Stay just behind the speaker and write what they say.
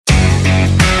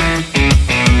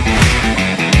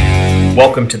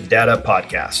Welcome to the Dad Up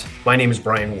Podcast. My name is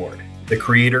Brian Ward, the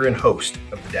creator and host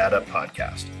of the Dad Up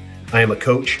Podcast. I am a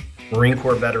coach, Marine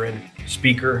Corps veteran,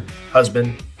 speaker,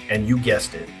 husband, and you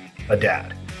guessed it, a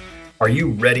dad. Are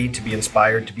you ready to be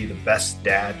inspired to be the best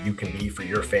dad you can be for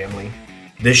your family?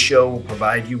 This show will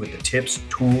provide you with the tips,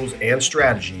 tools, and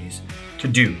strategies to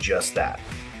do just that.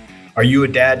 Are you a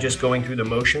dad just going through the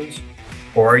motions?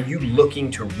 Or are you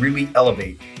looking to really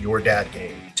elevate your dad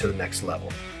game to the next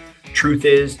level? Truth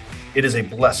is, it is a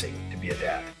blessing to be a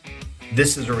dad.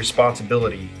 This is a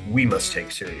responsibility we must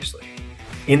take seriously.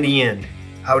 In the end,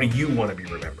 how do you want to be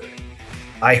remembered?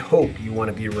 I hope you want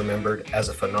to be remembered as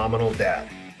a phenomenal dad.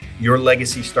 Your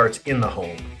legacy starts in the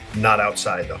home, not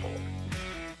outside the home.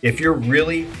 If you're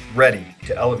really ready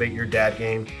to elevate your dad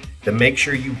game, then make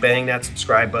sure you bang that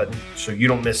subscribe button so you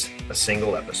don't miss a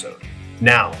single episode.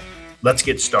 Now, let's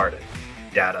get started.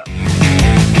 Dad Up.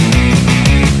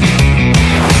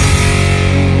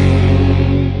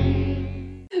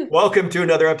 Welcome to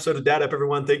another episode of Dad Up,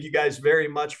 everyone. Thank you guys very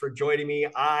much for joining me.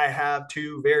 I have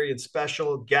two very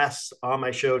special guests on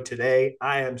my show today.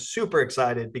 I am super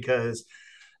excited because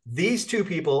these two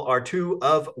people are two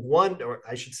of one, or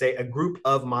I should say a group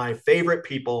of my favorite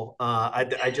people.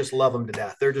 I just love them to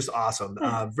death. They're just awesome.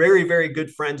 Very, very good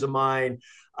friends of mine.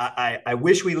 I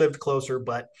wish we lived closer,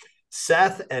 but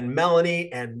Seth and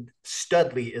Melanie, and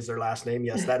Studley is their last name.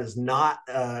 Yes, that is not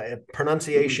a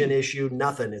pronunciation issue,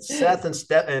 nothing. It's Seth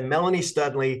and Melanie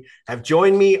Studley have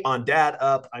joined me on Dad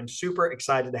Up. I'm super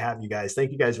excited to have you guys.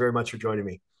 Thank you guys very much for joining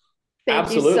me.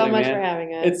 Thank you so much for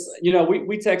having us. It's,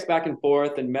 we text back and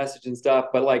forth and message and stuff,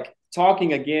 but like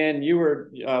talking again,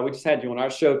 we just had you on our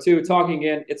show too. Talking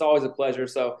again, it's always a pleasure.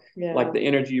 So like the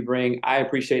energy you bring, I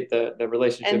appreciate the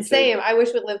relationship. And same, I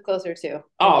wish we'd live closer too.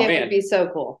 Oh man, it'd be so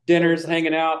cool. Dinners,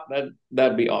 hanging out,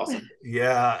 that'd be awesome.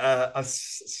 Yeah,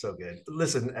 so good.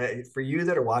 Listen, for you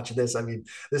that are watching this, I mean,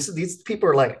 these people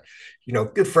are like,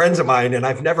 good friends of mine, and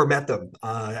I've never met them.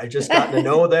 I just gotten to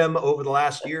know them over the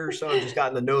last year or so. I've just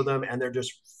gotten to know them, and they're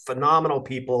just phenomenal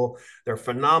people. They're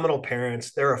phenomenal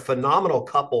parents. They're a phenomenal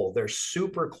couple. They're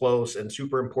super close and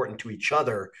super important to each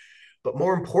other. But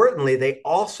more importantly, they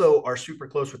also are super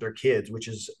close with their kids, which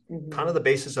is kind of the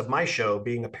basis of my show,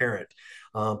 being a parent.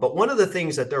 But one of the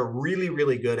things that they're really,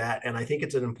 really good at, and I think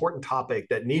it's an important topic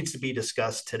that needs to be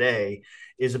discussed today,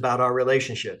 is about our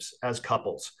relationships as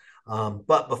couples.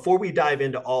 But before we dive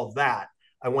into all that,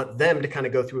 I want them to kind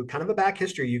of go through kind of a back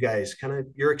history, you guys, kind of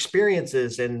your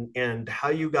experiences and how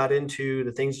you got into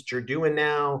the things that you're doing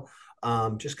now,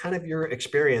 just kind of your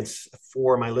experience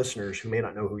for my listeners who may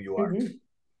not know who you are.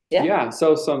 Yeah.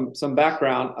 So some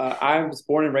background. I was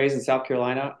born and raised in South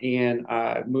Carolina, and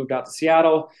I moved out to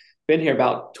Seattle. Been here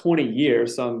about 20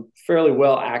 years, so I'm fairly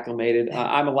well acclimated.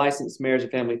 I'm a licensed marriage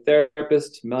and family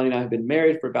therapist. Melanie and I have been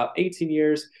married for about 18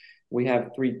 years. We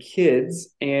have 3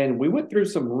 kids, and we went through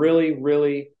some really,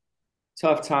 really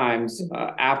tough times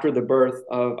after the birth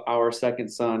of our second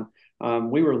son.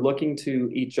 We were looking to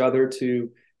each other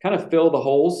to kind of fill the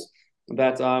holes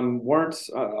that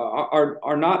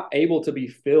are not able to be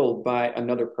filled by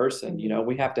another person.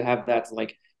 We have to have that,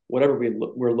 like, whatever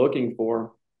we're looking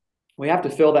for, we have to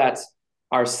fill that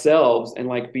ourselves and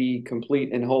like be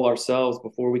complete and whole ourselves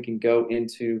before we can go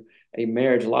into a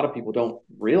marriage. A lot of people don't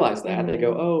realize that. They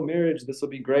go, oh, marriage, this will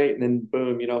be great. And then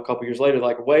boom, a couple years later,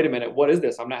 like, wait a minute, what is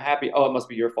this? I'm not happy. Oh, it must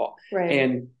be your fault. Right.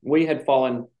 And we had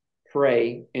fallen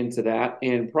prey into that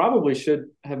and probably should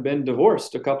have been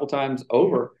divorced a couple times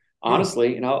over,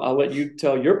 honestly. And I'll let you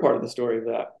tell your part of the story of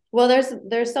that. Well,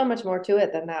 there's so much more to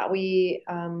it than that. We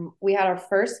had our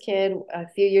first kid a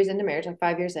few years into marriage, like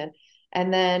 5 years in.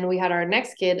 And then we had our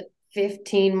next kid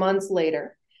 15 months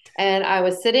later. And I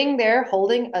was sitting there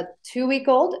holding a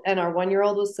 2-week-old, and our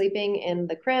 1-year-old was sleeping in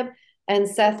the crib. And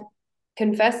Seth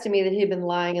confessed to me that he had been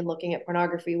lying and looking at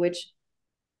pornography, which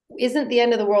isn't the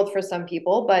end of the world for some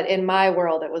people. But in my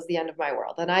world, it was the end of my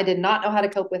world. And I did not know how to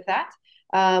cope with that.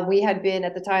 We had been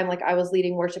at the time, like, I was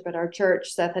leading worship at our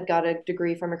church. Seth had got a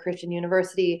degree from a Christian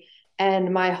university.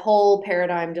 And my whole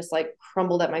paradigm just like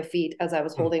crumbled at my feet as I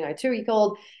was holding my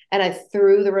 2-week-old. And I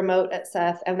threw the remote at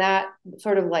Seth. And that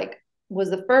sort of like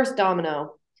was the first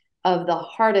domino of the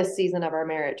hardest season of our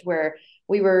marriage, where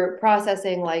we were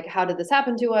processing, like, how did this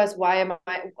happen to us? Why am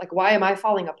I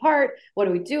falling apart? What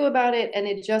do we do about it? And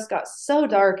it just got so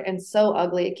dark and so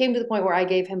ugly. It came to the point where I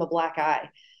gave him a black eye.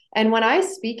 And when we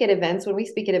speak at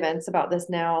events about this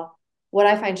now, what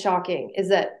I find shocking is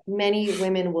that many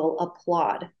women will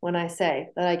applaud when I say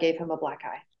that I gave him a black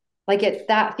eye. Like,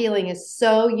 that feeling is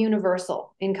so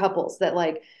universal in couples that,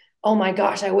 like, oh my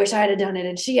gosh, I wish I had done it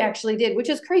and she actually did, which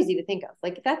is crazy to think of.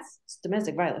 Like, that's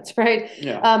domestic violence, right?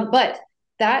 Yeah. But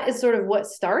that is sort of what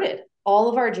started all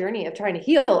of our journey of trying to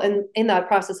heal. And in that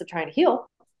process of trying to heal,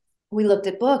 we looked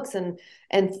at books and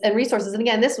resources. And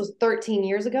again, this was 13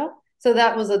 years ago. So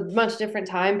that was a much different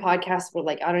time. Podcasts were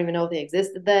like, I don't even know if they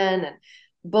existed then. And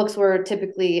books were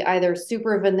typically either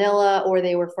super vanilla or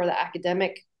they were for the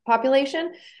academic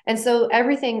population. And so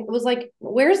everything was like,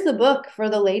 where's the book for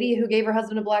the lady who gave her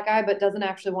husband a black eye but doesn't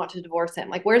actually want to divorce him?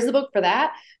 Like, where's the book for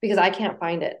that? Because I can't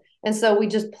find it. And so we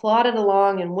just plodded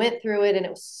along and went through it, and it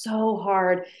was so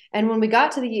hard. And when we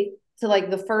got to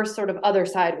like the first sort of other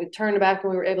side, we turned back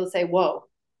and we were able to say, whoa,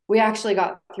 we actually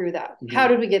got through that. Mm-hmm. How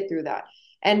did we get through that?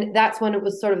 And that's when it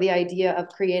was sort of the idea of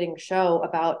creating a show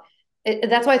about it.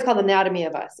 That's why it's called Anatomy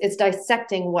of Us. It's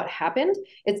dissecting what happened.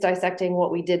 It's dissecting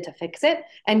what we did to fix it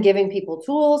and giving people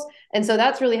tools. And so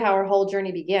that's really how our whole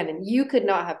journey began. And you could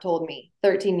not have told me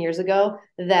 13 years ago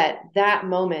that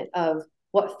moment of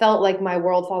what felt like my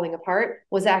world falling apart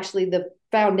was actually the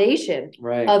foundation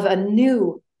of a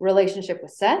new relationship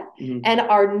with Seth and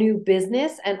our new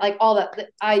business and like all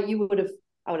that. I would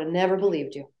have never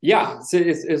believed you. Yeah. So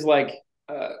it's like,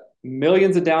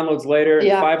 millions of downloads later,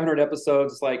 500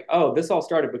 episodes. It's like, oh, this all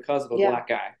started because of a black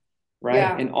guy, right?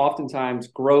 Yeah. And oftentimes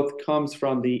growth comes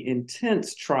from the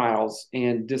intense trials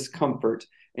and discomfort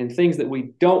and things that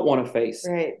we don't want to face.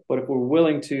 Right. But if we're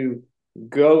willing to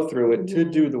go through it, to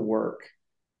do the work,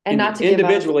 and not to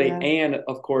individually give up, and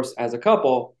of course as a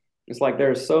couple, it's like there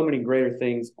are so many greater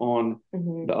things on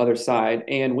the other side,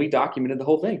 and we documented the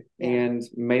whole thing and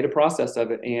made a process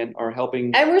of it, and are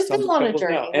helping. And we're still on a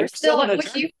journey. We're still on a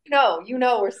journey. You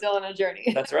know, we're still on a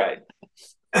journey. That's right.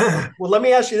 Well, let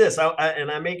me ask you this,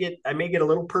 I may get a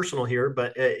little personal here,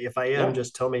 but if I am,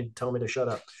 just tell me to shut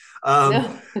up.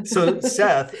 So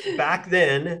Seth, back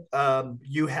then,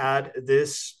 you had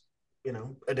this,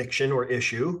 addiction or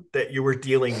issue that you were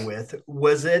dealing with.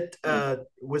 Was there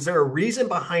a reason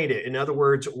behind it? In other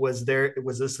words, was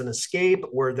this an escape?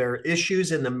 Were there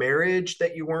issues in the marriage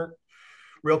that you weren't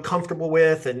real comfortable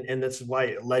with? And that's why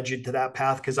it led you to that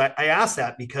path. Because I asked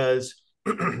that because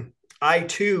I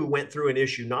too went through an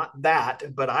issue, not that,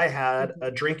 but I had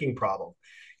a drinking problem.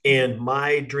 And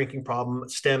my drinking problem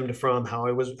stemmed from how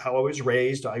I was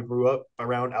raised. I grew up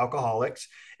around alcoholics,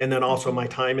 and then also my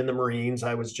time in the Marines.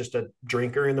 I was just a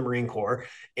drinker in the Marine Corps,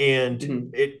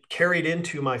 and it carried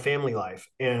into my family life.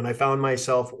 And I found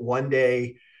myself one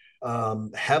day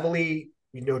heavily,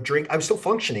 drink. I was still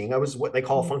functioning. I was what they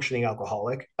call a functioning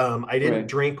alcoholic. I didn't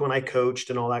drink when I coached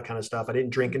and all that kind of stuff. I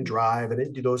didn't drink and drive. I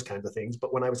didn't do those kinds of things.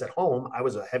 But when I was at home, I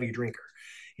was a heavy drinker.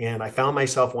 And I found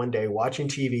myself one day watching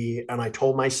TV, and I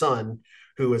told my son,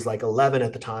 who was like 11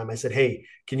 at the time, I said, "Hey,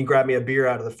 can you grab me a beer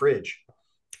out of the fridge?"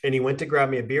 And he went to grab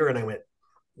me a beer, and I went,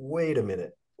 "Wait a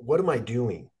minute, what am I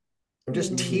doing? I'm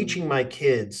just teaching my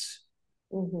kids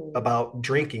about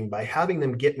drinking by having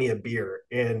them get me a beer.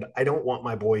 And I don't want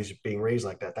my boys being raised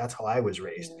like that. That's how I was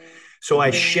raised." So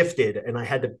I shifted, and I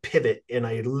had to pivot, and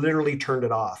I literally turned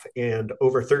it off. And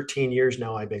over 13 years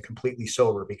now, I've been completely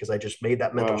sober because I just made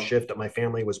that mental shift that my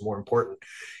family was more important.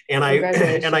 And I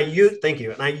thank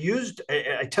you. And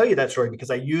I tell you that story because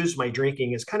I used my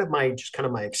drinking as kind of my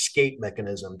escape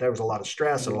mechanism. There was a lot of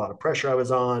stress and a lot of pressure I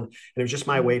was on, and it was just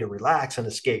my way to relax and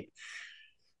escape.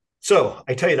 So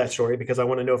I tell you that story because I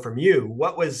want to know from you,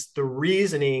 what was the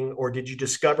reasoning, or did you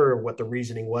discover what the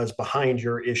reasoning was behind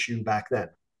your issue back then?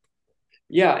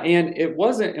 Yeah. And it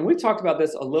wasn't, and we talked about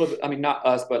this a little bit. I mean, not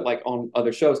us, but like on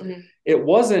other shows, it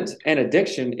wasn't an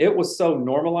addiction. It was so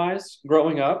normalized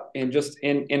growing up and just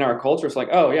in our culture. It's like,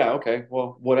 oh yeah, okay,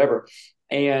 well, whatever.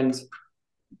 And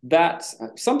that's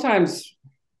sometimes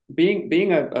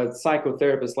being a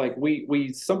psychotherapist, like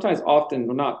we sometimes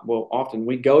often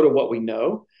we go to what we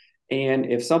know.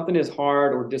 And if something is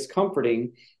hard or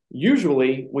discomforting,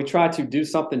 usually we try to do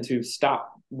something to stop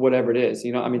whatever it is.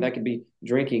 I mean, that could be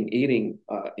drinking, eating,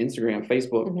 Instagram,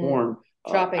 Facebook, porn,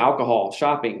 alcohol,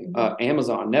 shopping,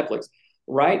 Amazon, Netflix,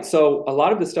 right? So a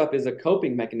lot of this stuff is a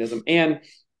coping mechanism. And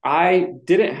I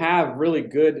didn't have really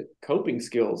good coping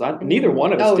skills. Neither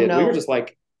one of us did. No. We were just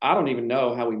like, I don't even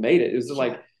know how we made it. It was just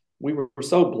like, we were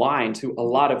so blind to a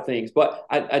lot of things. But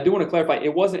I do want to clarify,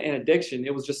 it wasn't an addiction.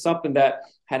 It was just something that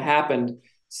had happened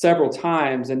several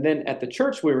times. And then at the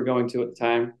church we were going to at the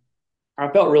time, I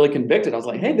felt really convicted. I was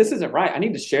like, hey, this isn't right. I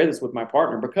need to share this with my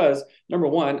partner because, number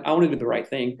one, I want to do the right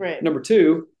thing. Right. Number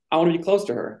two, I want to be close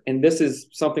to her. And this is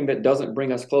something that doesn't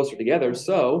bring us closer together.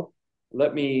 So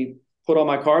let me put all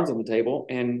my cards on the table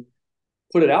and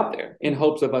put it out there in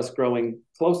hopes of us growing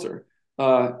closer.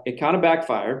 It kind of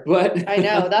backfired, but I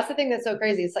know that's the thing that's so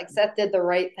crazy. It's like Seth did the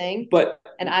right thing,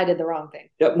 and I did the wrong thing.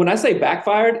 When I say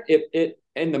backfired, it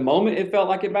in the moment, it felt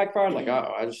like it backfired. Like,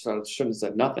 oh, I shouldn't have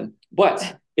said nothing.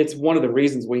 But it's one of the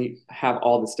reasons we have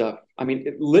all this stuff. I mean,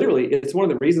 it's one of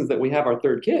the reasons that we have our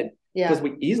third kid. Because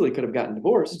we easily could have gotten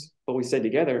divorced, but we stayed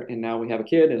together, and now we have a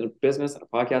kid and a business and a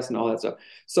podcast and all that stuff.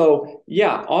 So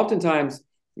yeah, oftentimes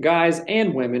guys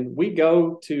and women, we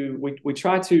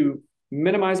try to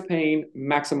minimize pain,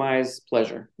 maximize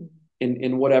pleasure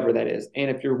in whatever that is. And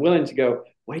if you're willing to go,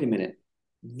 wait a minute,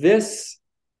 this,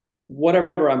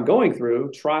 whatever I'm going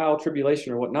through, trial,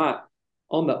 tribulation, or whatnot,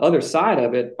 on the other side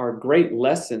of it are great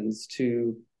lessons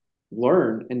to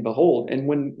learn and behold. And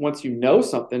once you know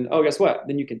something, oh, guess what?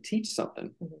 Then you can teach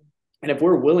something. And if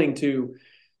we're willing to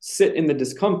sit in the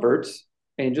discomfort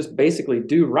and just basically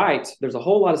do right, there's a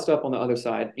whole lot of stuff on the other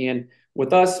side. And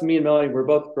with us, me and Melanie, we're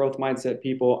both growth mindset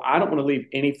people. I don't want to leave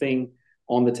anything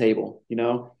on the table,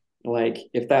 like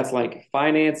if that's like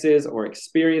finances or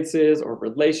experiences or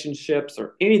relationships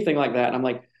or anything like that. And I'm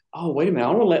like, oh, wait a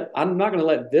minute, I'm not going to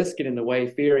let this get in the way,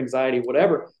 fear, anxiety,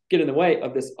 whatever, get in the way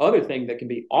of this other thing that can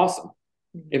be awesome.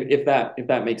 If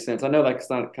that makes sense. I know that's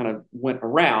not kind of went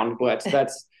around, but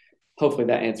that's hopefully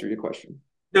that answered your question.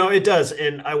 No, it does.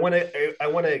 And I want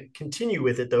to continue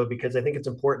with it though, because I think it's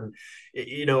important.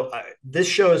 This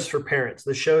show is for parents.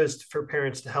 The show is for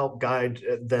parents to help guide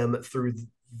them through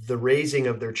the raising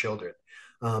of their children.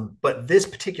 But this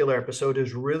particular episode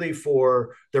is really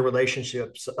for the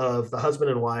relationships of the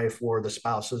husband and wife, or the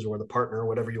spouses, or the partner,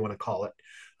 whatever you want to call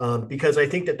it. Because I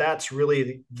think that that's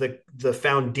really the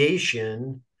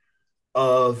foundation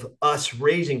of us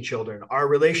raising children. Our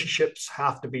relationships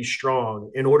have to be strong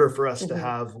in order for us to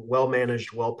have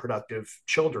well-managed, well-productive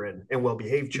children and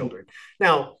well-behaved children.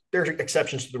 Now, there are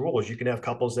exceptions to the rules. You can have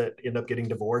couples that end up getting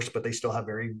divorced, but they still have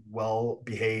very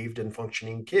well-behaved and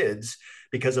functioning kids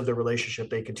because of the relationship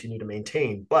they continue to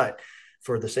maintain. But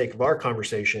for the sake of our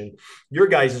conversation, your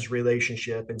guys'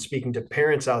 relationship, and speaking to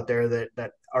parents out there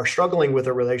that are struggling with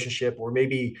a relationship, or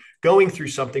maybe going through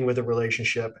something with a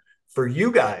relationship, for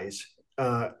you guys,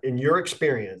 in your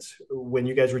experience, when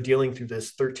you guys were dealing through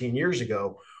this 13 years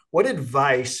ago, what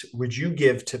advice would you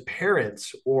give to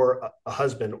parents or a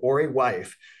husband or a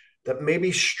wife that may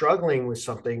be struggling with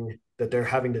something that they're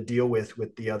having to deal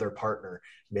with the other partner?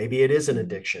 Maybe it is an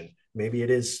addiction. Maybe it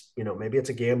is, maybe it's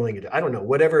a gambling. I don't know,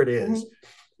 whatever it is.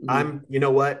 You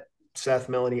know what, Seth,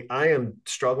 Melanie, I am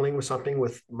struggling with something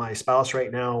with my spouse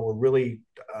right now.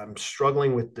 I'm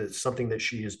struggling with something that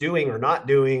she is doing or not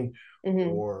doing,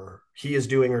 or he is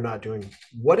doing or not doing.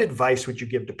 What advice would you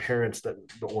give to parents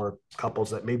or couples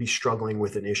that may be struggling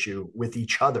with an issue with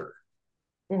each other?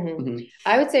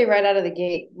 I would say right out of the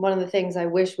gate, one of the things I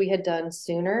wish we had done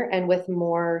sooner and with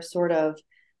more sort of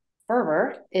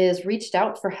fervor is reached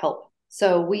out for help.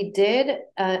 So we did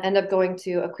end up going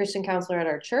to a Christian counselor at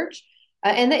our church.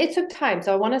 And it took time.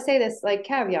 So I want to say this, like,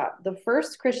 caveat. The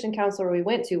first Christian counselor we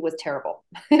went to was terrible.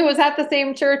 It was at the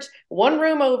same church, one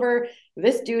room over.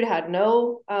 This dude had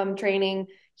no training.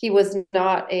 He was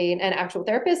not an actual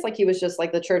therapist. Like, he was just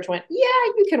like, the church went, yeah,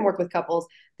 you can work with couples.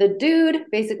 The dude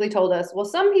basically told us, well,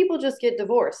 some people just get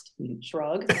divorced.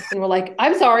 Shrug. And we're like,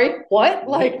 I'm sorry, what?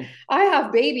 Like, I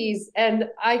have babies, and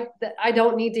I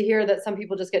don't need to hear that some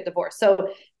people just get divorced.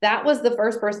 So that was the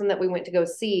first person that we went to go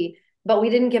see. But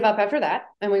we didn't give up after that.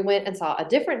 And we went and saw a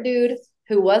different dude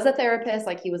who was a therapist.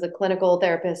 Like, he was a clinical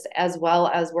therapist as well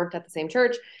as worked at the same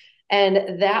church.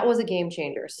 And that was a game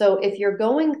changer. So if you're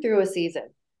going through a season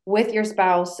with your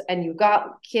spouse and you've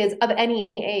got kids of any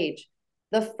age,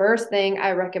 the first thing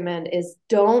I recommend is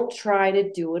don't try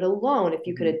to do it alone. If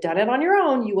you could have done it on your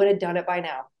own, you would have done it by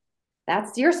now.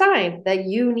 That's your sign that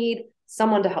you need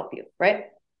someone to help you, right?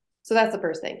 So that's the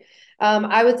first thing.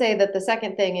 I would say that the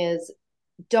second thing is,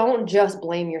 don't just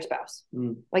blame your spouse.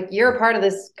 Like, you're a part of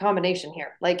this combination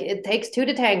here. Like, it takes two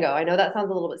to tango. I know that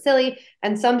sounds a little bit silly.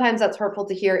 And sometimes that's hurtful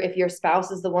to hear if your spouse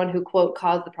is the one who, quote,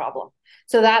 caused the problem.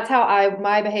 So that's how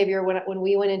my behavior, when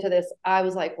we went into this, I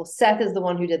was like, well, Seth is the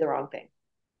one who did the wrong thing,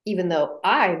 even though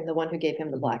I'm the one who gave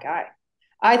him the black eye.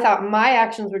 I thought my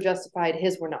actions were justified.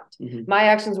 His were not. My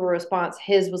actions were a response.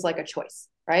 His was like a choice.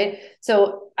 Right.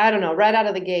 So I don't know, right out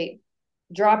of the gate,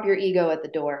 drop your ego at the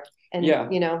door. And,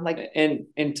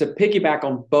 and to piggyback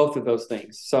on both of those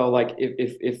things. So like,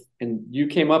 if and you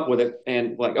came up with it,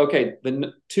 and like, okay,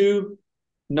 the two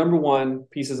number one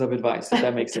pieces of advice, if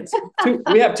that makes sense.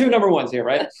 We have two number ones here,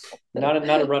 right? Not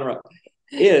a runner up,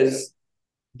 is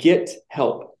get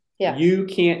help. Yeah. You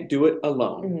can't do it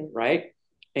alone. Right.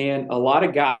 And a lot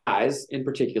of guys in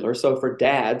particular. So for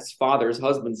dads, fathers,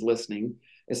 husbands listening,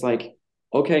 it's like,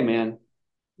 okay, man,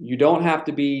 you don't have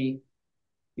to be,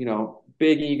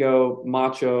 big ego,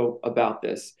 macho about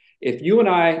this. If you and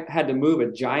I had to move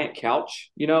a giant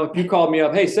couch, if you called me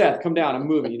up, hey, Seth, come down, I'm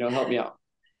moving, help me out.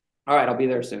 All right, I'll be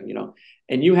there soon,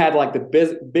 and you had like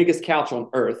the biggest couch on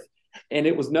earth, and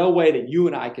it was no way that you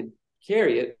and I could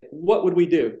carry it, what would we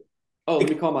do? Oh, let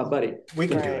me call my buddy. We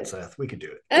can do it, Seth. We can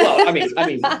do it. Well, I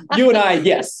mean, you and I,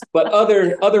 yes, but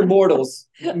other mortals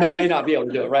may not be able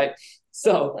to do it, right?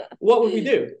 So what would we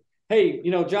do? Hey,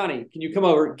 Johnny, can you come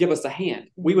over, give us a hand?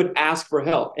 We would ask for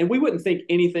help, and we wouldn't think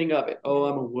anything of it. Oh,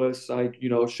 I'm a wuss. I,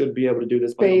 should be able to do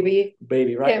this. Baby,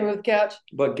 right? Can't move the couch.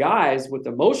 But guys, with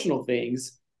emotional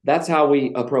things, that's how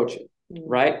we approach it,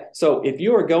 right? So if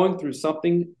you are going through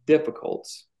something difficult,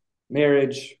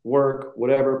 marriage, work,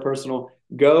 whatever, personal,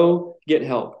 go get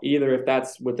help. Either if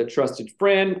that's with a trusted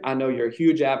friend, I know you're a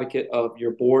huge advocate of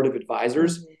your board of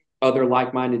advisors, other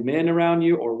like-minded men around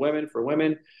you, or women for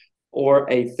women,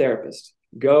 or a therapist.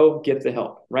 Go get the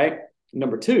help, right?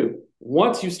 Number two,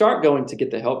 once you start going to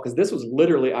get the help, because this was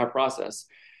literally our process,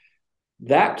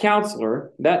 that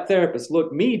counselor, that therapist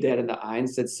looked me dead in the eye and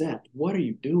said, Seth, what are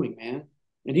you doing, man?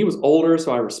 And he was older,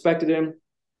 so I respected him.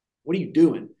 What are you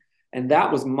doing? And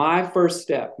that was my first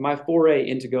step, my foray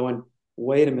into going,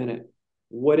 wait a minute,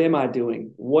 what am I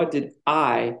doing? What did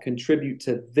I contribute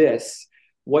to this?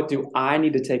 What do I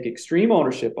need to take extreme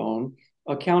ownership on,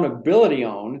 accountability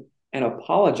on, and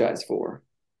apologize for?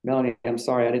 Melanie, I'm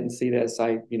sorry, I didn't see this.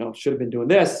 I, should have been doing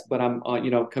this, but I'm,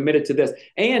 committed to this.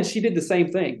 And she did the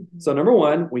same thing. So number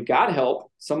one, we got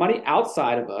help, somebody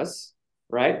outside of us,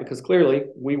 right? Because clearly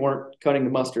we weren't cutting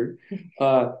the mustard.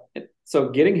 So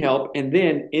getting help, and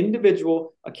then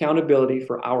individual accountability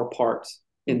for our parts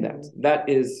in that. That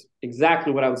is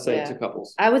exactly what I would say to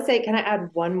couples. I would say, can I add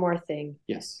one more thing?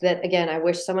 Yes. That, again, I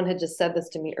wish someone had just said this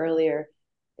to me earlier,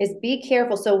 is be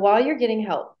careful. So while you're getting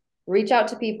help, reach out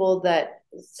to people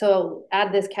so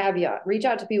add this caveat, reach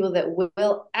out to people that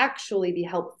will actually be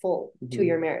helpful to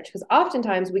your marriage. Because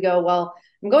oftentimes we go, well,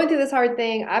 I'm going through this hard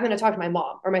thing. I'm going to talk to my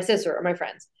mom or my sister or my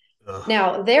friends.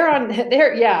 Now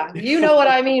you know what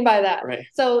I mean by that. Right.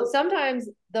 So sometimes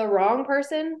the wrong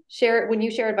person when you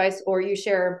share advice, or you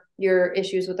share your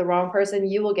issues with the wrong person,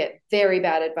 you will get very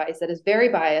bad advice that is very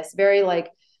biased, very like,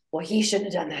 well, he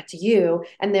shouldn't have done that to you.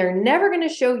 And they're never going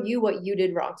to show you what you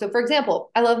did wrong. So for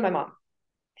example, I love my mom.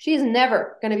 She's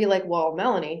never going to be like, well,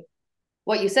 Melanie,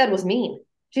 what you said was mean.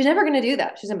 She's never going to do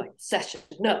that. She's gonna be like, Session,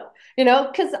 no,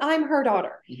 because I'm her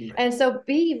daughter. And so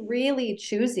be really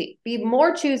choosy. Be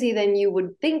more choosy than you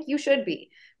would think you should be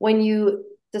when you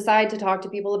decide to talk to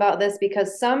people about this,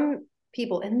 because some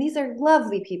people, and these are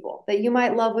lovely people that you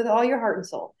might love with all your heart and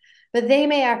soul, but they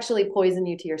may actually poison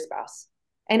you to your spouse.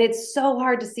 And it's so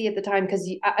hard to see at the time, because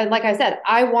like I said,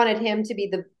 I wanted him to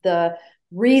be the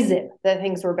reason that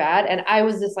things were bad. And I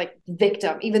was this like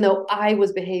victim, even though I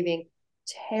was behaving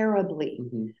terribly.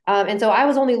 And so I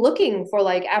was only looking for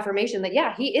like affirmation that,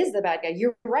 yeah, he is the bad guy.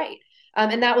 You're right.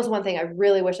 And that was one thing I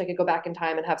really wish I could go back in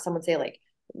time and have someone say, like,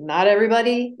 not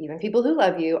everybody, even people who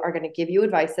love you, are going to give you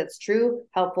advice that's true,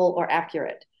 helpful, or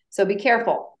accurate. So be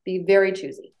careful. Be very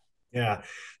choosy. Yeah,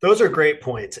 those are great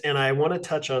points. And I want to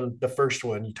touch on the first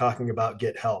one, you talking about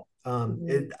get help.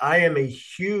 I am a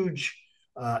huge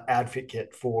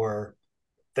advocate for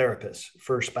therapists,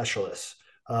 for specialists,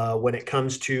 when it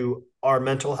comes to our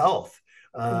mental health,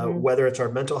 whether it's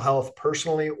our mental health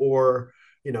personally or,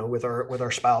 with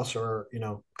our spouse or,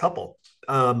 couple,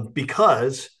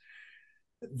 because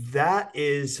that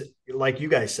is, like you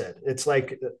guys said, it's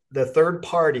like the third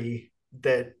party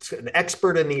that's an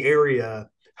expert in the area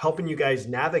helping you guys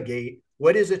navigate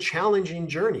what is a challenging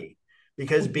journey,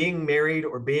 because being married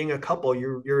or being a couple,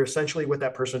 you're essentially with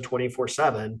that person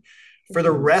 24/7 for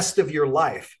the rest of your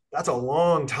life. That's a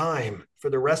long time for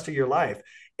the rest of your life.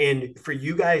 And for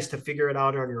you guys to figure it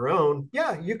out on your own,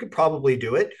 yeah, you could probably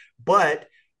do it, but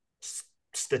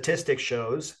statistics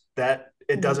shows that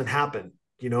it doesn't happen.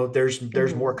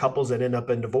 There's more couples that end up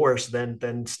in divorce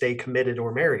than stay committed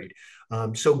or married.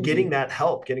 So getting that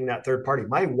help, getting that third party.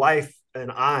 My wife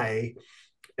and I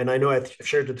know I've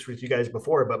shared this with you guys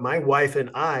before, but my wife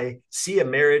and I see a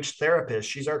marriage therapist.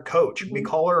 She's our coach. We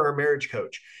call her our marriage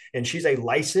coach, and she's a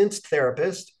licensed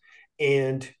therapist.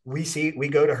 And we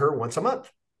go to her once a month.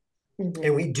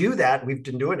 And we do that. We've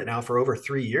been doing it now for over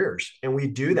 3 years. And we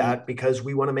do that because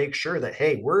we want to make sure that,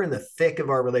 hey, we're in the thick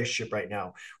of our relationship right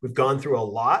now. We've gone through a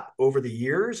lot over the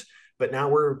years, but now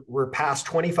we're past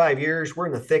 25 years. We're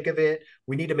in the thick of it.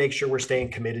 We need to make sure we're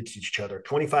staying committed to each other.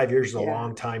 25 years is a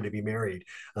long time to be married.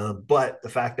 But the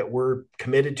fact that we're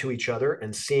committed to each other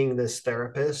and seeing this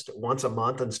therapist once a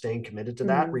month and staying committed to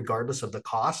that, regardless of the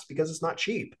cost, because it's not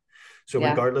cheap. So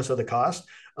regardless of the cost,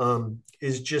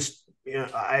 is just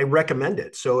I recommend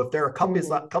it. So if there are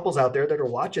couples out there that are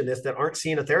watching this that aren't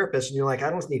seeing a therapist, and you're like, I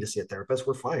don't need to see a therapist,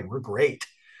 we're fine, we're great.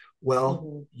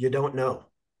 Well, you don't know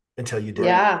until you do.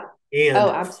 Yeah. And oh,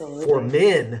 absolutely. For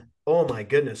men, oh my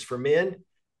goodness, for men,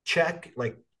 check,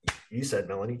 like you said,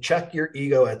 Melanie, check your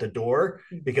ego at the door,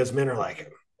 because men are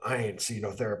like, I ain't see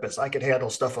no therapist. I could handle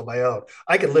stuff on my own.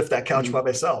 I could lift that couch by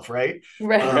myself, right?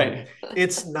 Right.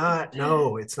 It's not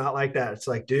like that. It's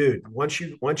like, dude, once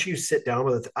you sit down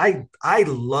with it, I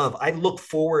look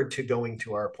forward to going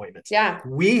to our appointments. Yeah.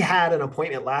 We had an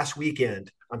appointment last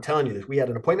weekend. I'm telling you this. We had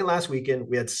an appointment last weekend.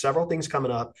 We had several things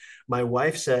coming up. My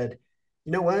wife said,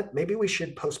 you know what? Maybe we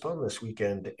should postpone this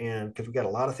weekend, and because we got a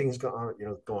lot of things going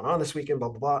on this weekend, blah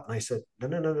blah blah. And I said,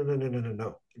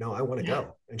 no, I want to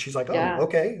go. And she's like, oh,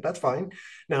 okay, that's fine.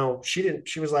 Now she didn't.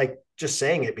 She was like just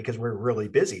saying it because we're really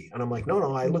busy, and I'm like,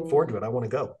 no, I look forward to it. I want to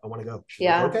go. She's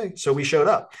like, okay, so we showed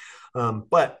up.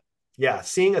 But yeah,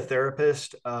 seeing a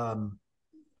therapist,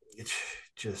 it's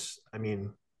just, I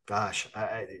mean, gosh,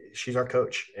 she's our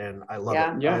coach, and I love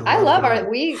it. Yeah, I love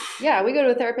we go to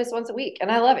a therapist once a week,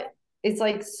 and I love it. It's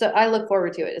like, so I look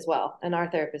forward to it as well. And our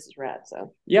therapist is rad.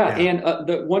 So and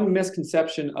the one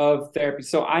misconception of therapy.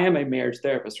 So I am a marriage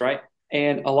therapist, right?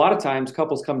 And a lot of times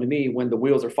couples come to me when the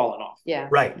wheels are falling off. Yeah.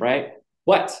 Right.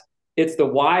 But it's the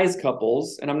wise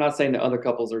couples. And I'm not saying that other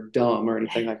couples are dumb or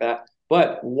anything like that,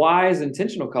 but wise,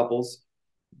 intentional couples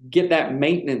get that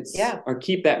maintenance or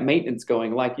keep that maintenance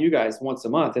going, like you guys, once a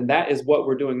month. And that is what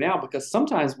we're doing now, because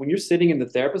sometimes when you're sitting in the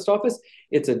therapist office,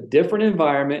 it's a different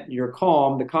environment. You're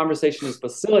calm. The conversation is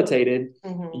facilitated.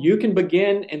 You can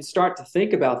begin and start to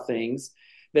think about things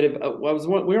that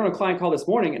we were on a client call this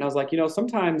morning, and I was like,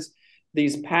 sometimes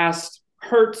these past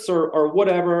hurts or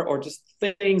whatever, or just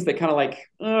things that kind of like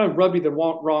rub you the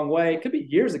wrong way. It could be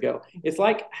years ago. It's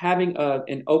like having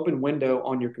an open window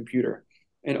on your computer.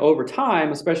 And over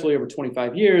time, especially over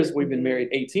 25 years, we've been married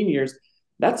 18 years.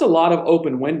 That's a lot of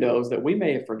open windows that we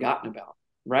may have forgotten about,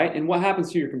 right? And what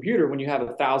happens to your computer when you have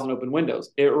 1,000 open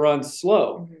windows? It runs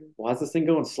slow. Why is this thing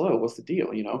going slow? What's the deal?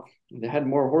 It had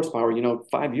more horsepower,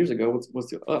 5 years ago.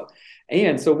 What's the up?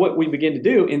 And so what we begin to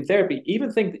do in therapy,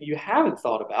 even things that you haven't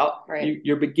thought about,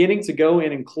 you're beginning to go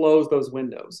in and close those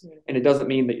windows. And it doesn't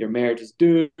mean that your marriage is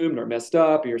doomed or messed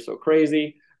up or you're so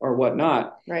crazy or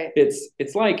whatnot. Right.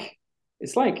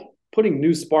 It's like putting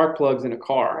new spark plugs in a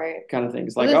car, kind of thing.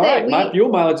 It's like, all right, my fuel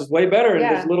mileage is way better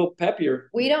and it's a little peppier.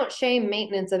 We don't shame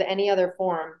maintenance of any other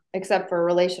form except for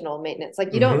relational maintenance.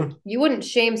 Like you wouldn't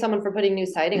shame someone for putting new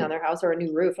siding on their house or a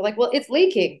new roof. Or like, well, it's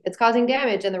leaking. It's causing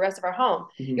damage in the rest of our home.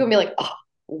 You wouldn't be like, oh,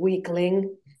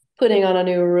 weakling, putting on a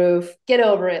new roof. Get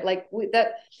over it. Like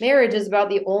that marriage is about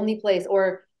the only place,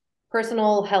 or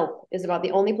personal health is about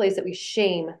the only place that we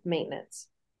shame maintenance.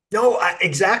 No,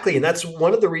 exactly. And that's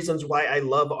one of the reasons why I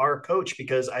love our coach,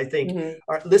 because I think,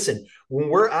 listen, when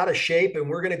we're out of shape and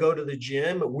we're going to go to the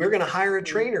gym, we're going to hire a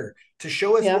trainer to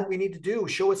show us what we need to do,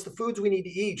 show us the foods we need to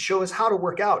eat, show us how to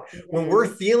work out. When we're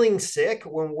feeling sick,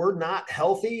 when we're not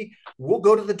healthy, we'll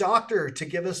go to the doctor to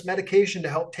give us medication to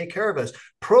help take care of us.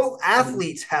 Pro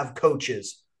athletes have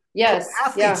coaches. Yes,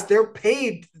 athletes, they're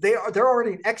paid. They're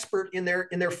already an expert in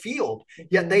their field.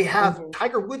 Yet they have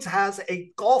Tiger Woods has a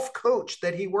golf coach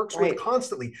that he works with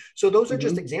constantly. So those are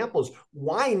just examples.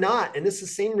 Why not? And this is the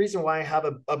same reason why I have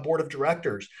a board of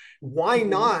directors. Why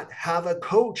not have a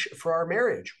coach for our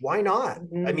marriage? Why not?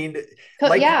 I mean,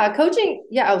 coaching.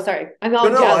 Yeah. Oh, sorry. I'm all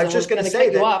no. I was just going to say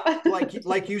that,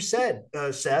 like you said,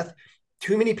 Seth.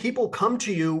 Too many people come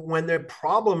to you when their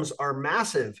problems are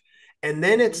massive, and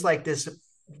then it's like this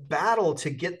battle to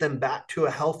get them back to a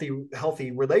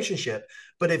healthy relationship.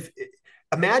 But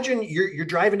imagine you're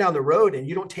driving down the road and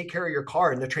you don't take care of your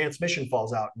car and the transmission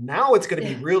falls out. Now it's going to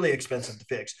be really expensive to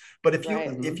fix. But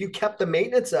if you kept the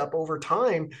maintenance up over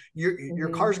time, your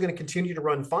car is going to continue to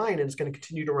run fine, and it's going to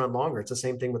continue to run longer. It's the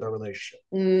same thing with our relationship.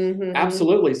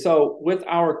 Absolutely. So with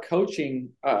our coaching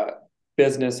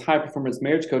business, high performance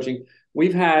marriage coaching,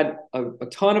 we've had a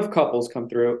ton of couples come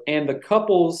through, and the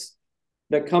couples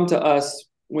that come to us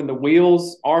when the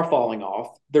wheels are falling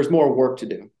off, there's more work to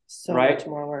do. So much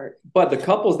more work. But the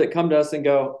couples that come to us and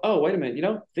go, oh, wait a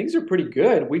minute, things are pretty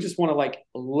good. We just want to like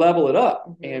level it up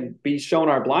and be shown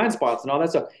our blind spots and all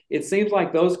that stuff. It seems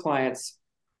like those clients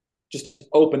just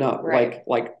open up,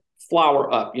 like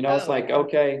flower up. It's like,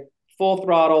 okay, full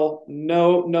throttle,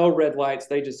 no red lights.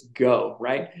 They just go,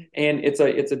 right? And it's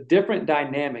a different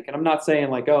dynamic. And I'm not saying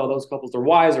like, oh, those couples are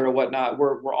wiser or whatnot.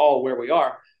 We're all where we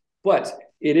are. But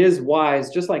it is wise,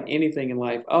 just like anything in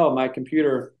life. Oh, my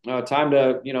computer, time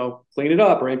to, clean it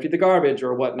up or empty the garbage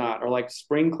or whatnot, or like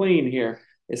spring clean here.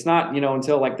 it's not,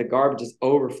 until like the garbage is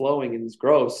overflowing and it's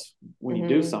gross when you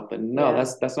do something. No,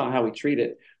 that's not how we treat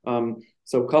it.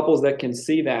 So couples that can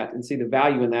see that and see the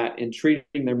value in that and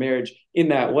treating their marriage in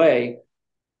that way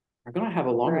are going to have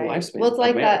a longer lifespan. Well, it's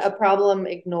like that a problem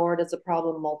ignored is a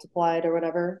problem multiplied or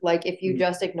whatever. Like if you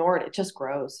just ignore it, it just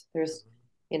grows. There's,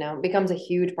 it becomes a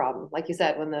huge problem. Like you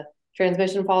said, when the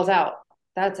transmission falls out,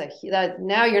 that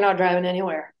now you're not driving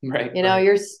anywhere. Right.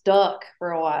 You're stuck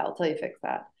for a while till you fix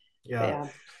that. Yeah.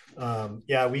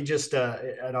 We just,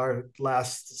 at our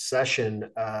last session,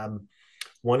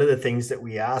 one of the things that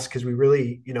we ask, because we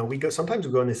really, sometimes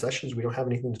we go into sessions, we don't have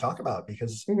anything to talk about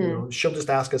because, she'll just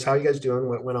ask us, how are you guys doing?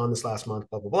 What went on this last month,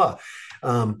 blah, blah,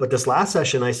 blah. But this last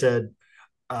session, I said,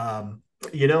 I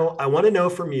want to know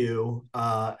from you,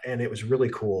 and it was really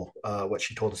cool what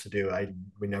she told us to do.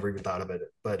 We never even thought of it,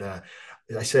 but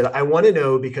I said, I want to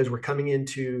know, because we're coming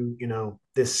into,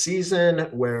 this season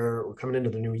where we're coming into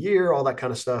the new year, all that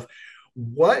kind of stuff.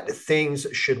 What things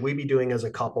should we be doing as a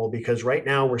couple? Because right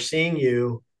now we're seeing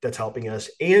you, that's helping us,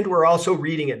 and we're also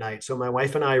reading at night. So my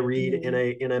wife and I read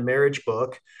in a marriage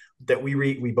book that we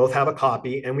read. We both have a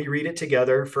copy, and we read it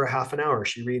together for a half an hour.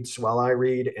 She reads while I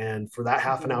read, and for that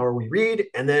half an hour we read,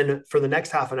 and then for the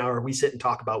next half an hour we sit and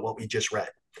talk about what we just read,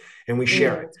 and we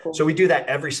share it. Cool. So we do that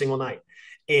every single night.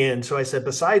 And so I said,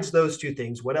 besides those two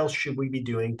things, what else should we be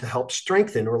doing to help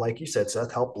strengthen, or like you said,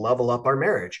 Seth, help level up our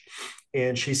marriage?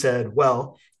 And she said,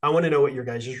 well, I want to know what your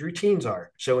guys' routines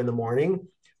are. So in the morning,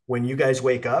 when you guys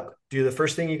wake up, do the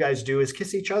first thing you guys do is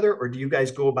kiss each other, or do you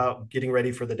guys go about getting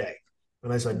ready for the day?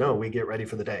 And I said, no, we get ready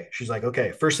for the day. She's like,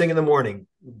 okay, first thing in the morning,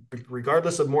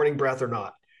 regardless of morning breath or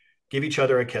not, give each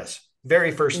other a kiss.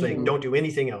 Very first thing, don't do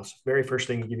anything else. Very first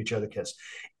thing, you give each other a kiss.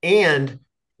 And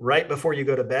right before you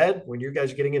go to bed, when you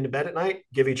guys are getting into bed at night,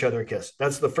 give each other a kiss.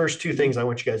 That's the first two things I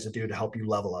want you guys to do to help you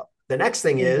level up. The next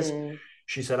thing is,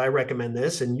 she said, I recommend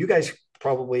this, and you guys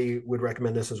probably would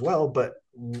recommend this as well, but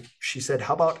she said,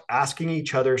 how about asking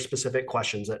each other specific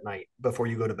questions at night before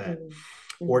you go to bed?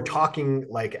 Or talking,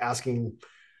 like asking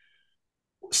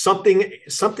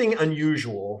something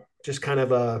unusual, just kind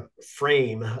of a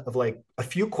frame of like a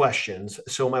few questions.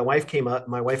 So my wife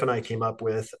and I came up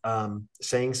with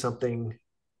saying something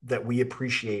that we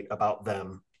appreciate about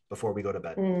them before we go to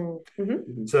bed.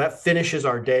 So that finishes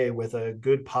our day with a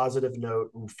good positive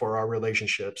note for our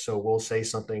relationship. So we'll say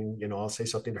something, I'll say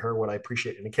something to her, what I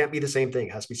appreciate. And it can't be the same thing.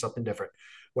 It has to be something different.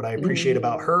 What I appreciate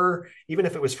about her, even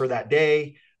if it was for that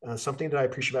day, something that I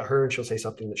appreciate about her, and she'll say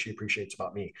something that she appreciates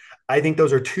about me. I think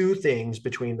those are two things,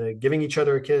 between the giving each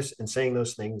other a kiss and saying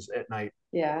those things at night.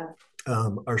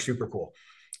 Are super cool.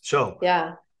 So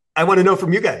I want to know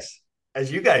from you guys. Because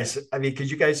you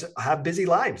guys have busy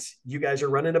lives. You guys are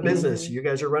running a business. You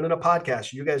guys are running a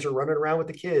podcast. You guys are running around with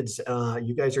the kids.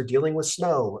 You guys are dealing with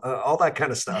snow, all that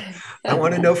kind of stuff. I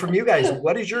want to know from you guys,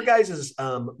 what is your guys'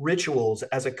 rituals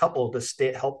as a couple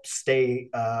to help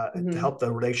the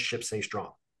relationship stay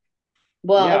strong?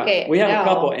 Well, okay. We have a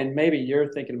couple, and maybe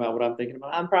you're thinking about what I'm thinking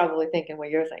about. I'm probably thinking what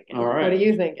you're thinking. All right. What are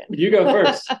you thinking? You go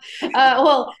first.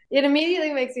 Well, it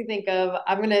immediately makes me think of,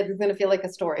 it's gonna feel like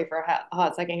a story for a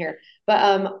hot second here.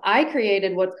 But I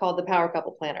created what's called the Power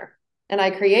Couple Planner. And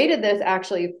I created this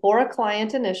actually for a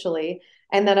client initially.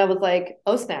 And then I was like,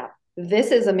 oh snap, this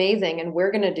is amazing, and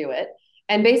we're gonna do it.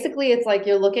 And basically it's like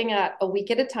you're looking at a week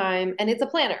at a time, and it's a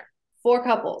planner for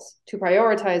couples to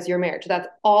prioritize your marriage. That's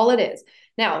all it is.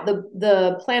 Now,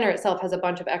 the planner itself has a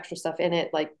bunch of extra stuff in it,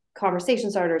 like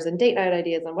conversation starters and date night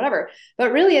ideas and whatever.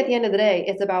 But really, at the end of the day,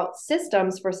 it's about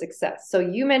systems for success. So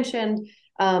you mentioned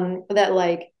that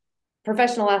like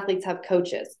professional athletes have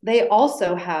coaches. They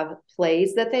also have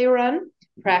plays that they run,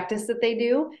 practice that they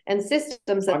do, and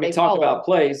systems that they follow. Talk about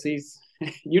plays.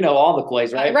 All the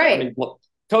plays, right? Right.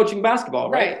 Coaching basketball,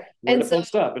 right? And so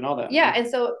stuff and all that. Yeah. And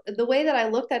so the way that I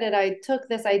looked at it, I took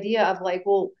this idea of like,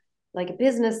 well, like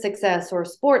business success or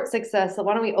sports success. So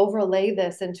why don't we overlay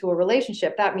this into a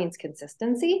relationship? That means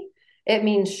consistency. It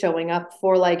means showing up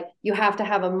for, like, you have to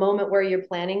have a moment where you're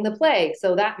planning the play.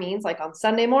 So that means like on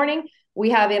Sunday morning, we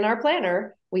have in our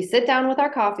planner, we sit down with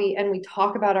our coffee and we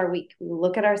talk about our week. We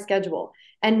look at our schedule,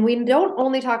 and we don't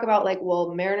only talk about like,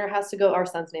 well, Mariner has to go. Our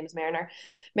son's name is Mariner.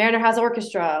 Mariner has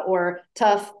orchestra, or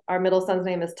Tough. Our middle son's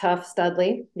name is Tough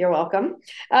Studley. You're welcome.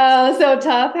 So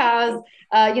Tough has,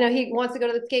 he wants to go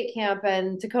to the skate camp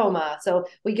in Tacoma. So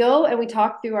we go and we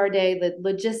talk through our day, the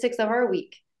logistics of our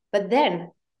week, but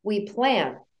then we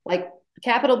plan, like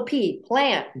capital P,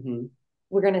 plan.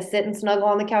 We're going to sit and snuggle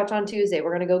on the couch on Tuesday.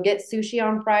 We're going to go get sushi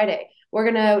on Friday. We're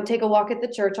going to take a walk at the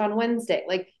church on Wednesday.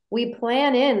 Like, we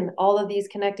plan in all of these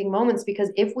connecting moments, because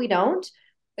if we don't,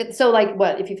 so like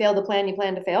what, if you fail to plan, you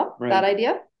plan to fail, that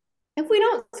idea. if we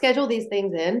don't schedule these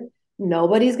things in,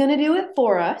 nobody's going to do it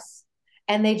for us.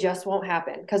 And they just won't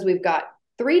happen because we've got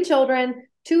 3 children,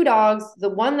 2 dogs, the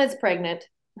one that's pregnant.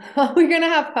 We're going to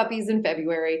have puppies in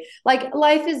February. Like,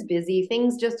 life is busy.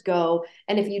 Things just go.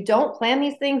 And if you don't plan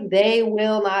these things, they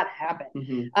will not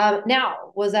happen.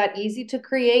 Now, was that easy to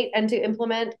create and to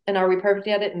implement? And are we perfect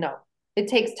at it? No. It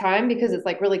takes time because it's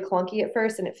like really clunky at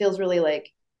first. And it feels really like,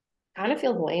 kind of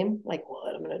feels lame. Like,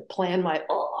 what? I'm going to plan my,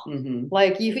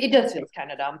 like it just feels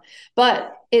kind of dumb,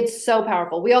 but it's so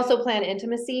powerful. We also plan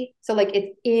intimacy. So like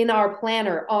it's in our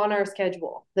planner on our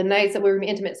schedule, the nights that we're going to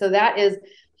be intimate. So that is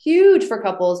huge for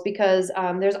couples because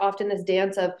there's often this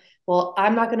dance of, well,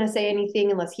 I'm not going to say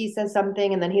anything unless he says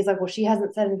something. And then he's like, well, she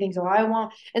hasn't said anything, so I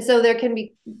won't. And so there can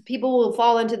be, people will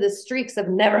fall into the streaks of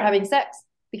never having sex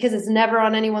because it's never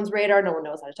on anyone's radar. No one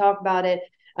knows how to talk about it.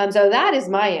 So that is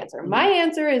my answer. My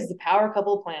answer is the Power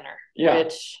Couple Planner,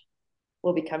 which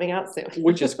will be coming out soon.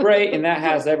 Which is great. And that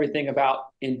has everything about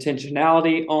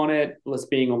intentionality on it, let's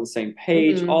being on the same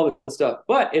page, all this stuff.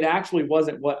 But it actually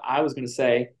wasn't what I was going to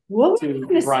say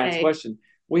to Brian's question.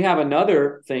 We have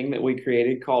another thing that we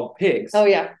created called PIGS. Oh,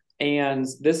 yeah. And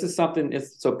this is something,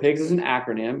 so PIGS is an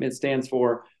acronym. It stands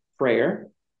for prayer,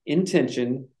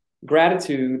 intention,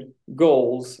 gratitude,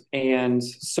 goals, and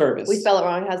service. We spell it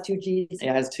wrong. It has 2 G's. It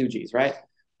has 2 G's, right?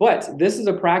 But this is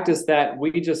a practice that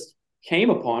we just came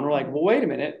upon. We're like, well, wait a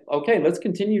minute. Okay, let's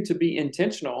continue to be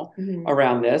intentional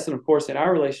around this. And of course, in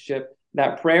our relationship,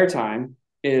 that prayer time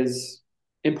is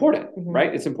important,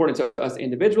 right? It's important to us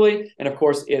individually. And of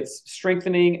course, it's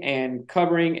strengthening and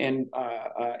covering and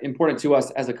important to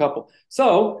us as a couple.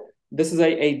 So this is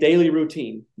a daily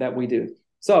routine that we do.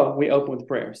 So we open with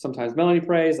prayer. Sometimes Melanie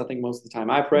prays. I think most of the time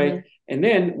I pray. And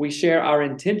then we share our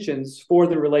intentions for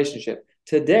the relationship.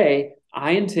 Today,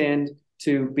 I intend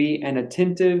to be an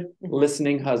attentive,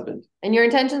 listening husband. And your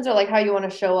intentions are like how you want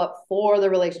to show up for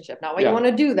the relationship, not what you want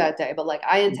to do that day, but like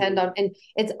I intend on, and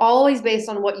it's always based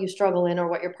on what you struggle in or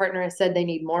what your partner has said they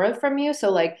need more of from you. So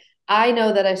like, I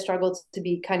know that I struggled to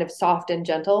be kind of soft and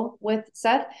gentle with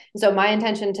Seth. And so my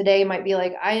intention today might be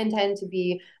like, I intend to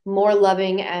be more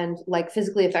loving and like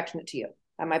physically affectionate to you.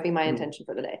 That might be my intention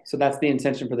for the day. So that's the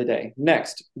intention for the day.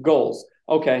 Next, goals.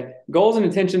 Okay. Goals and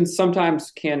intentions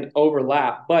sometimes can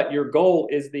overlap, but your goal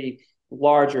is the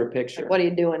larger picture. Like, what are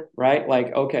you doing? Right?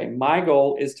 Like, okay, my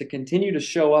goal is to continue to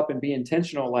show up and be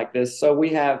intentional like this. So we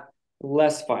have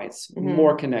less fights,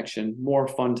 more connection, more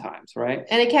fun times, right?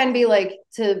 And it can be like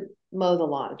to mow the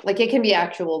lawn. Like it can be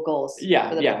actual goals.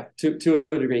 Yeah, to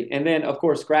a degree. And then, of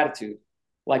course, gratitude.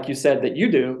 Like you said that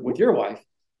you do with your wife.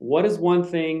 What is one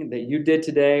thing that you did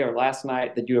today or last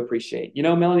night that you appreciate? You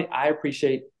know, Melanie, I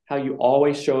appreciate how you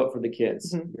always show up for the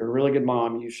kids. You're a really good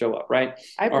mom. You show up, right?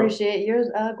 I appreciate your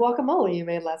guacamole you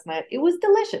made last night. It was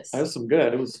delicious. It was some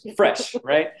good. It was fresh,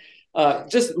 right?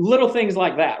 Just little things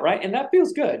like that, right? And that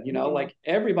feels good. You know, like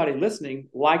everybody listening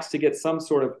likes to get some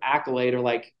sort of accolade or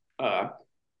like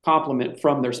compliment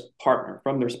from their partner,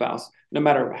 from their spouse, no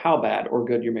matter how bad or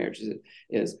good your marriage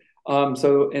is.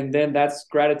 So, and then that's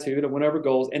gratitude and whatever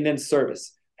goals, and then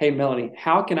service. Hey, Melanie,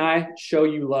 how can I show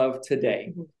you love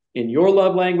today? In your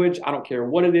love language, I don't care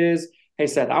what it is. Hey,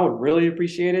 Seth, I would really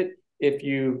appreciate it if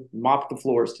you mop the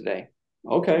floors today.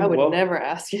 Okay. I would never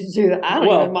ask you to do that. I don't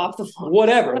even mop the floors.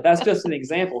 Whatever. That's just an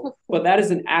example. But that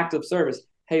is an act of service.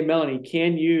 Hey, Melanie,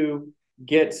 can you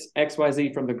get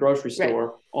XYZ from the grocery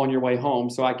store on your way home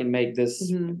so I can make this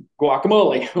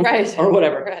guacamole or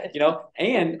whatever, you know?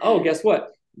 And, guess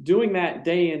what? Doing that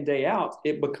day in, day out,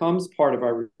 it becomes part of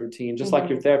our routine. Just like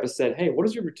your therapist said, hey, what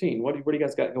is your routine? What do you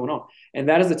guys got going on? And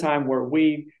that is a time where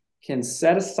we can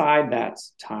set aside that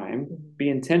time, be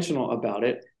intentional about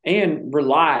it, and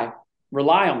rely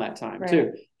on that time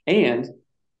too. And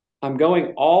I'm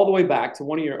going all the way back to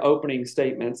one of your opening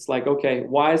statements, like, okay,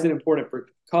 why is it important for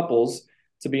couples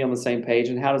to be on the same page?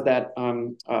 And how does that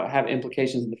have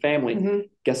implications in the family?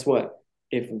 Guess what?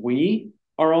 If we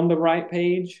are on the right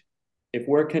page, if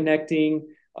we're connecting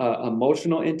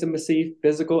emotional intimacy,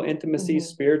 physical intimacy,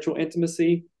 spiritual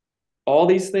intimacy, all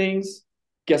these things,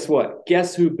 guess what?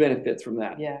 Guess who benefits from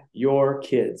that? Yeah. Your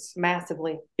kids.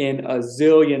 Massively. In a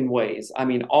zillion ways. I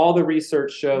mean, all the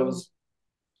research shows.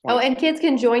 And kids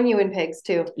can join you in PIGS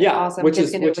too. That's awesome. Which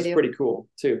is pretty cool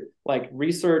too. Like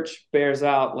research bears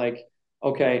out like,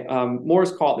 okay, more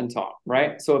is caught than taught,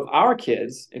 right? So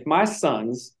if my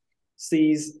sons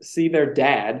see their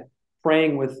dad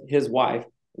praying with his wife,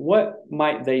 what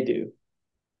might they do?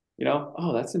 You know,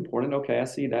 oh, that's important. Okay, I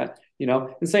see that. You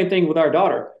know, and same thing with our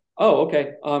daughter. Oh,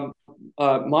 okay.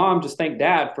 Mom just thanked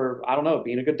dad for, I don't know,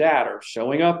 being a good dad or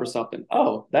showing up or something.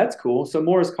 Oh, that's cool. So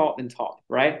more is caught than taught,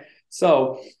 right?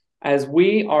 So as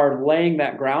we are laying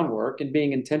that groundwork and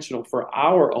being intentional for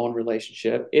our own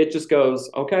relationship, it just goes,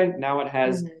 okay, now it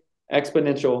has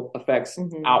exponential effects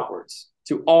outwards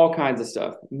to all kinds of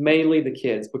stuff, mainly the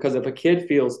kids. Because if a kid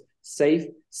feels safe,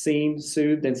 seen,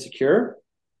 soothed, and secure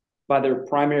by their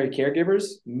primary caregivers,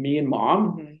 me and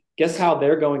mom, guess how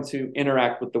they're going to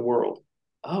interact with the world?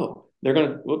 Oh, they're going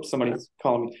to, whoops, somebody's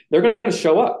calling me. They're going to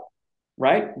show up,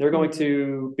 right? They're going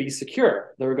to be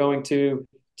secure. They're going to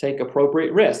take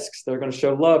appropriate risks. They're going to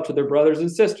show love to their brothers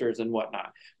and sisters and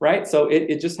whatnot, right? So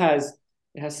it just has,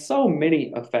 it has so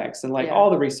many effects. And like all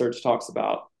the research talks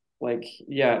about, like,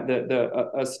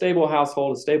 a stable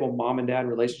household, a stable mom and dad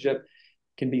relationship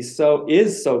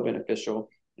is so beneficial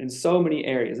in so many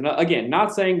areas. And again,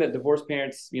 not saying that divorced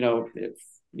parents, if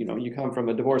you come from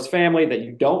a divorced family, that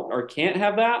you don't or can't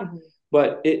have that,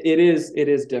 but it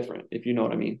is different, if you know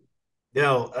what I mean.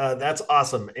 No, that's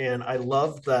awesome. And I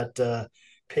love that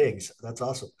pigs. That's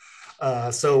awesome.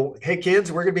 So, hey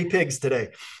kids, we're gonna be pigs today.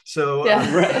 So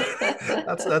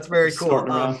that's very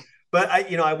cool. But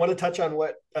I want to touch on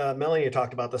what Melanie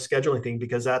talked about, the scheduling thing,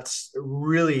 because that's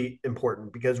really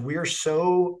important, because we are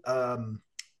so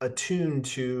attuned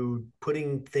to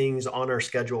putting things on our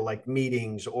schedule, like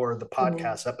meetings or the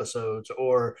podcast episodes,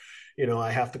 or,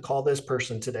 I have to call this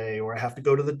person today, or I have to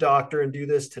go to the doctor and do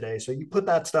this today. So you put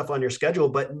that stuff on your schedule,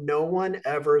 but no one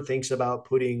ever thinks about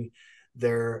putting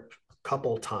their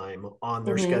couple time on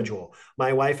their schedule.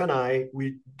 My wife and I,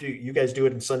 you guys do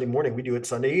it on Sunday morning. We do it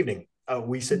Sunday evening.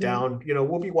 We sit down,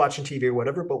 we'll be watching TV or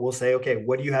whatever, but we'll say, okay,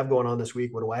 what do you have going on this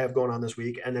week? What do I have going on this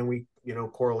week? And then we,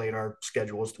 correlate our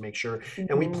schedules to make sure,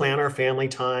 and we plan our family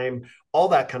time. All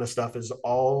that kind of stuff is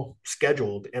all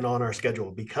scheduled and on our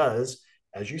schedule, because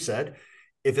as you said,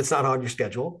 if it's not on your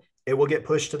schedule, it will get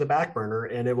pushed to the back burner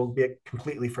and it will get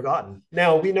completely forgotten.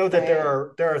 Now, we know that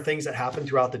there are things that happen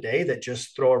throughout the day that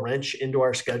just throw a wrench into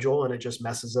our schedule and it just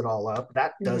messes it all up.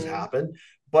 That does happen.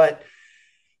 But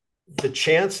the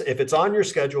chance, if it's on your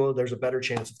schedule, there's a better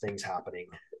chance of things happening,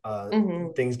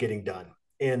 things getting done.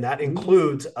 And that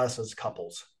includes us as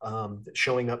couples,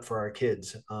 showing up for our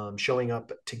kids, showing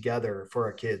up together for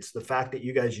our kids. The fact that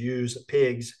you guys use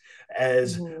pigs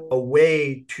as a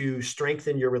way to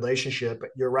strengthen your relationship,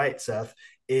 you're right, Seth,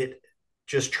 it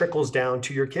just trickles down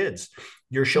to your kids.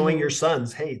 You're showing your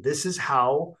sons, hey, this is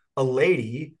how a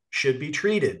lady should be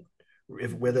treated.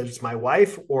 Whether it's my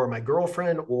wife or my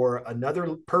girlfriend or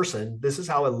another person, this is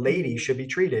how a lady should be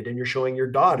treated. And you're showing your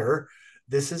daughter,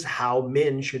 this is how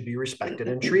men should be respected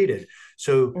and treated.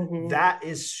 So that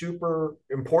is super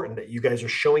important, that you guys are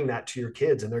showing that to your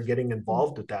kids and they're getting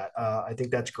involved with that. I think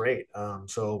that's great.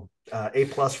 So A+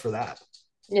 for that.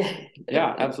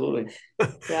 Yeah, absolutely.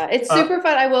 Yeah, it's super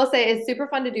fun. I will say it's super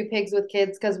fun to do pigs with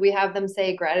kids, because we have them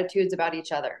say gratitudes about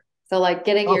each other. So like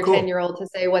getting your 10-year-old to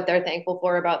say what they're thankful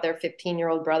for about their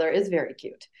 15-year-old brother is very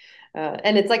cute.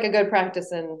 And it's like a good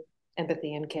practice in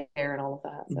empathy and care and all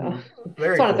of that. So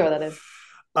Very just want to throw that in.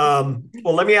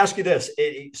 Well, let me ask you this.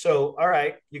 So, all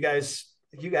right, you guys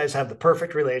have the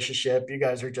perfect relationship. You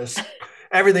guys are just,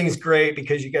 everything's great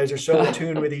because you guys are so in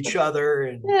tune with each other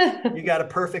and you got a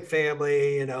perfect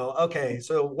family, Okay.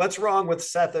 So what's wrong with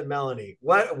Seth and Melanie?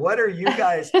 What are you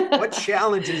guys, what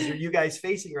challenges are you guys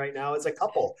facing right now as a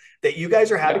couple that you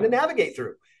guys are having to navigate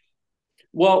through?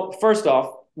 Well, first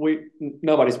off,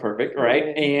 nobody's perfect,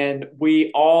 right? And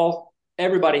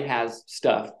everybody has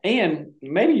stuff. And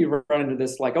maybe you run into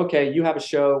this, like, okay, you have a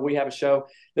show, we have a show.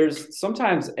 There's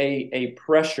sometimes a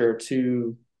pressure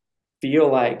to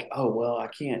feel like, oh, well, I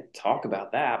can't talk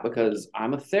about that because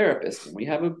I'm a therapist and we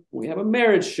have a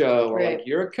marriage show, or like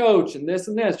you're a coach and this,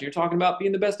 you're talking about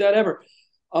being the best dad ever.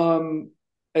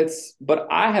 But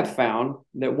I have found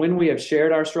that when we have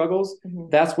shared our struggles,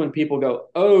 that's when people go,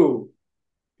 oh,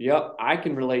 yep, I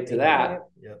can relate to that.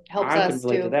 Yep. Helps I can us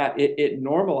relate too. to that. It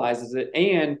normalizes it.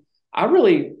 And I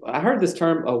heard this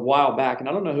term a while back, and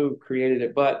I don't know who created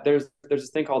it, but there's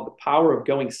this thing called the power of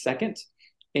going second.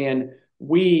 And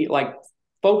we, like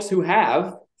folks who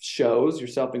have shows,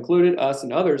 yourself included, us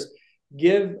and others,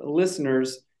 give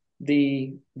listeners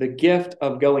the gift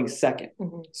of going second.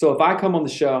 So if I come on the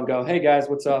show and go, hey guys,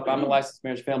 what's up? I'm a licensed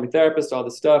marriage family therapist, all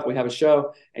this stuff. We have a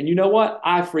show. And you know what?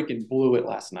 I freaking blew it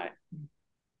last night.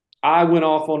 I went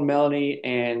off on Melanie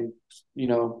and,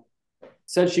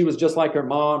 said she was just like her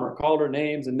mom, or called her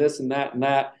names and this and that and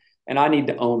that. And I need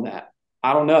to own that.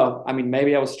 I don't know. I mean,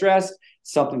 maybe I was stressed,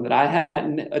 something that I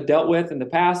hadn't dealt with in the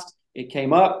past. It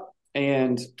came up,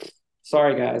 and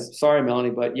sorry guys, sorry Melanie,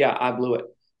 but yeah, I blew it.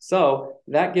 So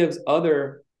that gives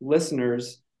other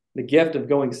listeners the gift of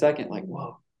going second. Like,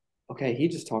 whoa, okay, he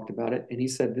just talked about it. And he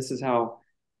said, this is how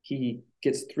he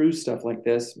gets through stuff like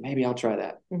this, maybe I'll try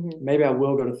that. Mm-hmm. Maybe I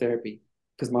will go to therapy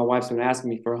because my wife's been asking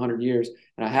me for 100 years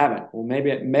and I haven't. Well,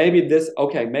 maybe this,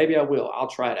 okay, maybe I will. I'll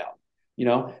try it out. You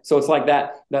know, so it's like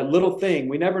that little thing.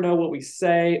 We never know what we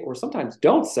say or sometimes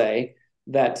don't say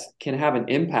that can have an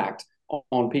impact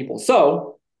on people.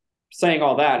 So saying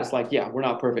all that, it's like, yeah, we're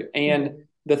not perfect. And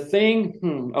the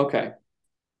thing, okay,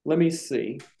 let me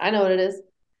see. I know what it is.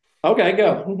 Okay,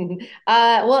 go.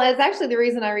 Well, it's actually the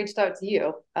reason I reached out to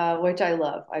you, which I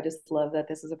love. I just love that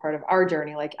this is a part of our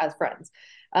journey, like as friends.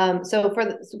 So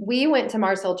we went to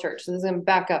Mars Hill Church. So this is going to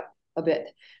back up a bit.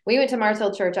 We went to Mars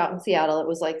Hill Church out in Seattle. It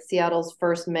was like Seattle's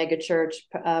first mega church.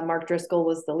 Mark Driscoll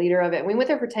was the leader of it. We went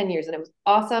there for 10 years and it was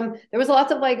awesome. There was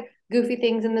lots of like goofy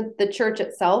things in the church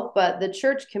itself, but the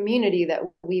church community that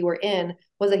we were in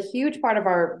was a huge part of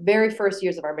our very first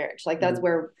years of our marriage. Like that's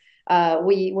where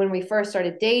when we first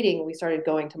started dating, we started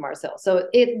going to Mars Hill. So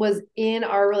it was in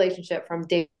our relationship from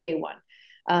day one.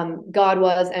 God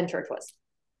was and church was.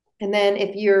 And then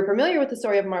if you're familiar with the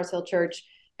story of Mars Hill Church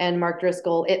and Mark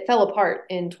Driscoll, it fell apart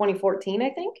in 2014,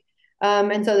 I think.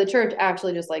 And so the church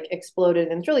actually just like exploded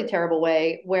in this really terrible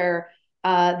way where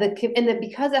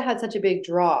because it had such a big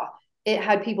draw, it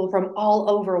had people from all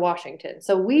over Washington.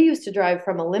 So we used to drive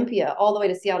from Olympia all the way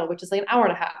to Seattle, which is like an hour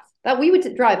and a half. That we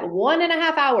would drive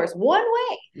 1.5 hours one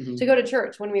way to go to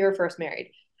church when we were first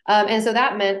married. And so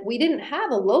that meant we didn't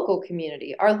have a local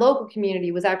community. Our local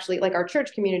community was actually like our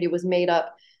church community was made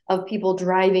up of people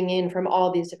driving in from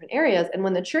all these different areas. And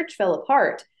when the church fell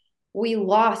apart, we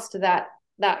lost that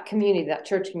community, that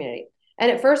church community.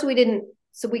 And at first we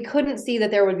couldn't see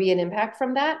that there would be an impact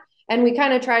from that. And we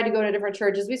kind of tried to go to different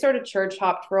churches. We sort of church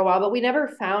hopped for a while, but we never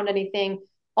found anything.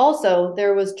 Also,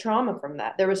 there was trauma from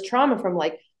that. There was trauma from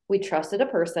like, we trusted a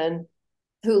person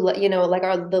who, you know, like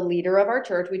the leader of our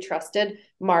church, we trusted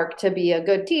Mark to be a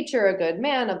good teacher, a good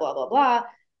man, a blah, blah, blah.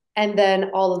 And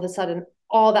then all of a sudden,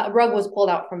 all that rug was pulled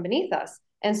out from beneath us.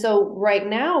 And so right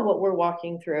now, what we're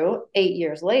walking through 8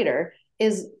 years later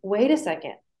is, wait a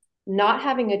second, not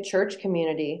having a church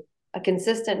community, a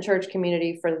consistent church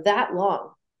community for that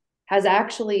long has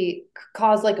actually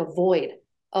caused like a void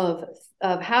of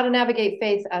how to navigate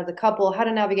faith as a couple, how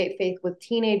to navigate faith with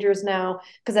teenagers now.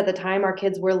 Because at the time our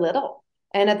kids were little.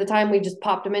 And at the time we just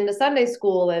popped them into Sunday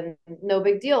school and no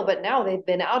big deal. But now they've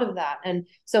been out of that. And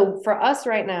so for us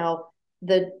right now,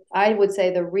 I would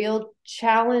say the real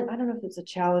challenge, I don't know if it's a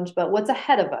challenge, but what's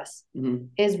ahead of us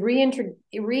is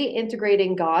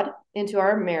reintegrating God into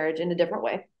our marriage in a different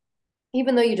way.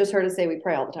 Even though you just heard us say we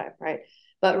pray all the time, right?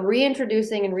 But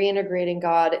reintroducing and reintegrating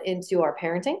God into our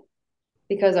parenting,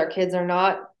 because our kids are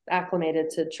not acclimated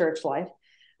to church life.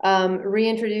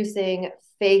 Reintroducing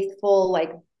faithful,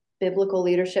 like biblical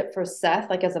leadership for Seth,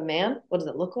 like as a man. What does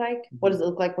it look like? What does it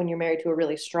look like when you're married to a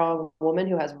really strong woman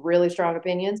who has really strong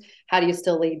opinions? How do you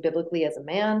still lead biblically as a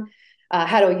man?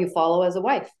 How do you follow as a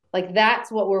wife? Like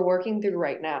that's what we're working through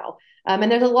right now.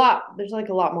 And there's like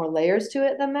a lot more layers to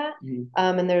it than that.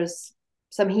 And there's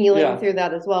some healing through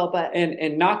that as well. But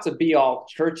and not to be all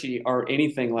churchy or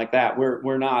anything like that.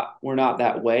 We're not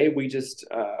that way. We just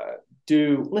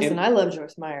do. Listen, I love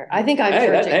Joyce Meyer. I think I'm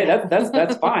churchy.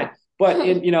 That's fine. But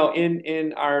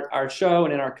in our show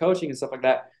and in our coaching and stuff like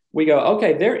that, we go,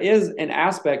 okay, there is an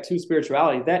aspect to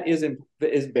spirituality that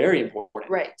is very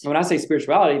important. Right. And when I say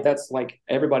spirituality, that's like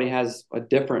everybody has a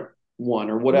different one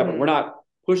or whatever. We're not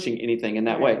pushing anything in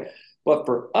that way. But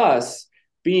for us,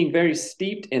 being very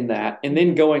steeped in that and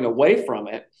then going away from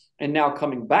it and now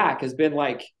coming back has been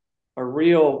like a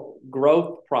real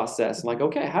growth process. Like,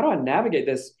 okay, how do I navigate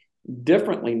this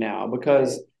differently now?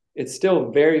 Because it's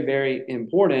still very, very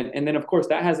important. And then, of course,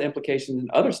 that has implications in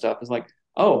other stuff. It's like,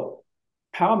 oh,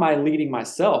 how am I leading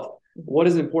myself? What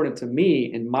is important to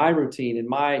me in my routine, in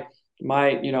my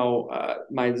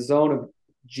zone of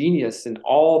genius and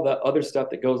all the other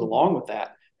stuff that goes along with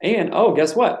that? And, oh,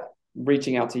 guess what?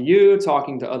 Reaching out to you,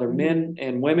 talking to other men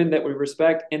and women that we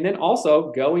respect, and then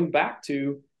also going back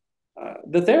to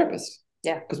the therapist.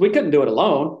 Yeah. Because we couldn't do it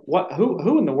alone.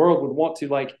 Who in the world would want to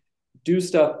like do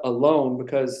stuff alone?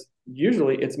 Because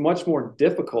usually it's much more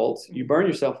difficult. You burn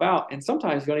yourself out and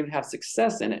sometimes you don't even have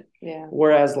success in it. Yeah.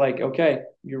 Whereas like, okay,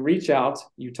 you reach out,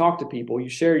 you talk to people, you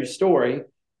share your story,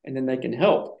 and then they can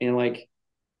help.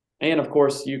 And of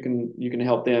course you can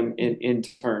help them in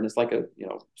turn. It's like a,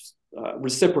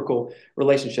 reciprocal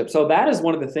relationship. So that is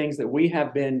one of the things that we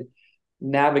have been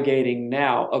navigating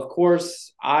now. Of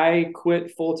course, I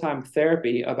quit full-time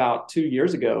therapy about 2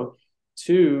 years ago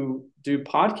to do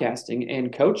podcasting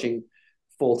and coaching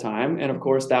full-time. And of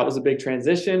course, that was a big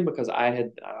transition because I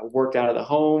had worked out of the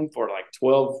home for like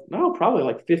probably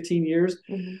like 15 years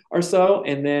or so.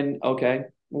 And then, okay,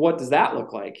 what does that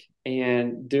look like?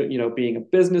 And being a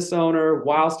business owner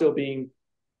while still being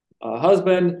a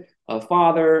husband, a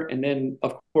father, and then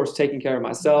of course taking care of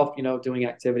myself, doing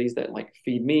activities that like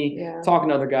feed me, talking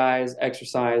to other guys,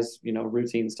 exercise,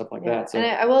 routine, stuff like that. So, and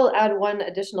I will add one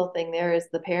additional thing there is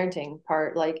the parenting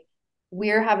part. Like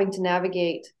we're having to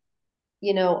navigate,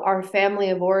 our family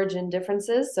of origin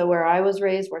differences. So where I was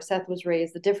raised, where Seth was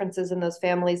raised, the differences in those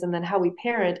families, and then how we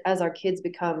parent as our kids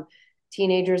become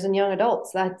teenagers and young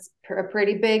adults. That's a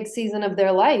pretty big season of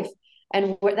their life.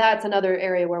 And that's another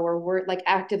area where we're like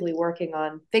actively working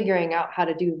on figuring out how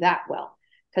to do that well,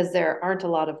 because there aren't a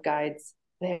lot of guides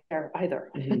there either.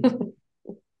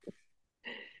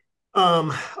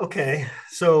 Mm-hmm. Okay.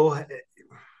 So I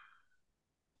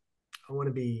want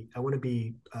to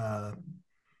be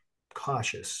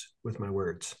cautious with my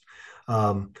words.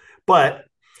 But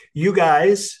you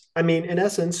guys, I mean, in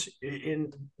essence,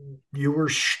 you were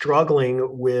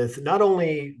struggling with not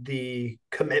only the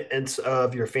commitments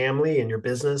of your family and your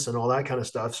business and all that kind of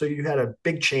stuff. So you had a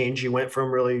big change. You went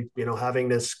from really, having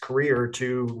this career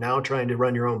to now trying to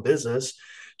run your own business,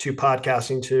 to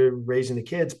podcasting, to raising the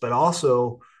kids, but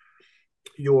also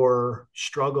your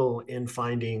struggle in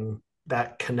finding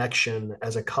that connection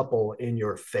as a couple in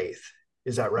your faith.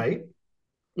 Is that right?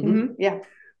 Mm-hmm. Yeah.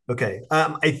 Okay.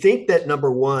 I think that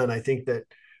number one,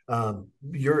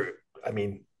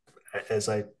 as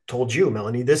I told you,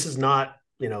 Melanie, this is not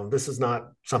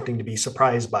something to be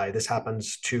surprised by. This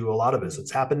happens to a lot of us.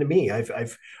 It's happened to me.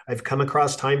 I've come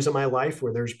across times in my life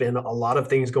where there's been a lot of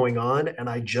things going on, and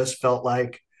I just felt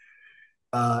like,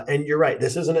 and you're right.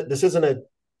 This isn't a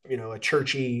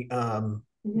churchy,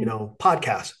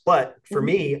 podcast, but for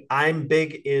me, I'm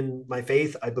big in my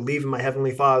faith. I believe in my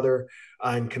Heavenly Father.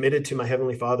 I'm committed to my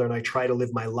Heavenly Father, and I try to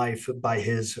live my life by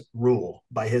His rule,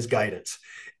 by His guidance.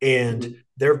 And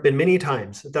there have been many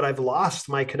times that I've lost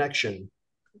my connection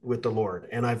with the Lord,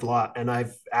 and I've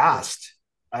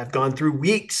gone through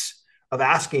weeks of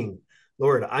asking,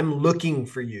 Lord, I'm looking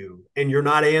for you, and you're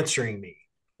not answering me.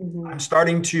 I'm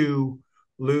starting to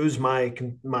lose my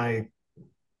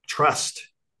trust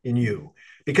in you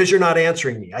because you're not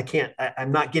answering me.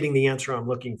 I'm not getting the answer I'm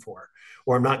looking for,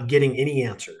 or I'm not getting any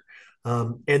answer.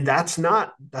 And that's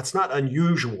not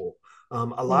unusual.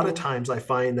 A lot of times I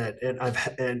find that,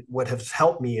 and what has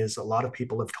helped me is a lot of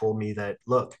people have told me that,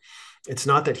 look, it's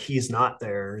not that He's not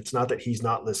there. It's not that He's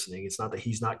not listening. It's not that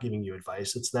He's not giving you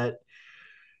advice. It's that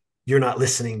you're not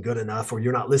listening good enough, or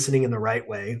you're not listening in the right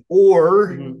way,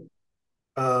 or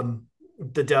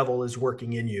the devil is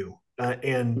working in you.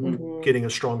 And getting a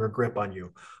stronger grip on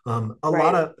you.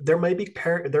 There may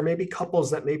be couples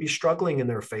that may be struggling in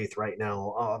their faith right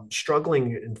now,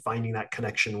 struggling in finding that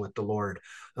connection with the Lord.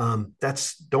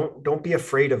 Don't be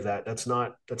afraid of that. That's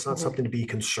not something to be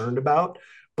concerned about.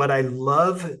 But I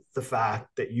love the fact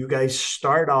that you guys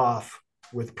start off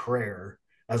with prayer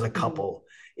as a couple.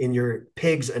 In your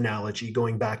pigs analogy,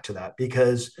 going back to that,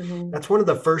 because that's one of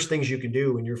the first things you can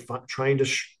do when you're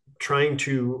trying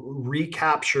to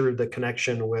recapture the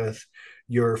connection with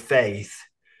your faith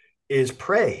is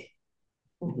pray.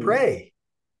 Pray,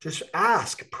 just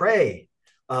ask, pray.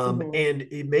 And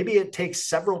maybe it takes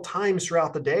several times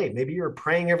throughout the day. Maybe you're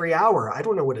praying every hour. I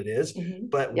don't know what it is,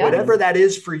 but whatever that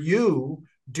is for you,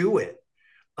 do it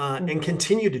and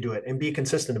continue to do it and be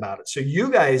consistent about it. So you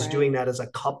guys doing that as a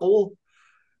couple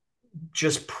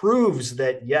just proves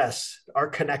that, yes, our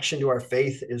connection to our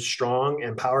faith is strong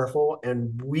and powerful,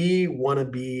 and we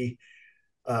want to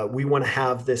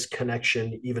have this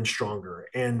connection even stronger.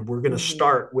 And we're going to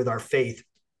start with our faith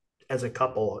as a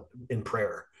couple in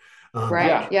prayer.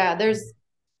 There's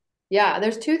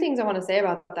two things I want to say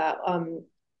about that.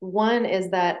 One is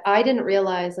that I didn't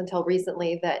realize until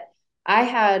recently that I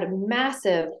had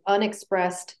massive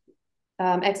unexpressed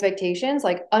expectations,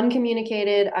 like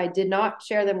uncommunicated. I did not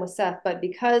share them with Seth, but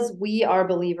because we are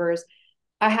believers,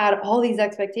 I had all these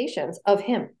expectations of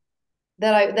him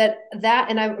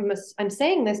and I'm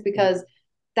saying this because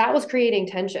that was creating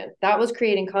tension. That was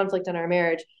creating conflict in our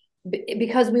marriage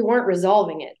because we weren't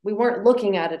resolving it. We weren't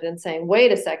looking at it and saying,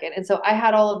 wait a second. And so I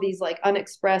had all of these like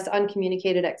unexpressed,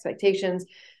 uncommunicated expectations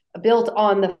built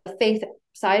on the faith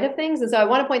side of things. And so I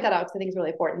want to point that out because I think it's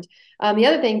really important. The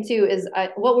other thing too is,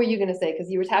 what were you going to say? Because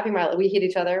you were tapping we hit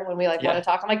each other when we want to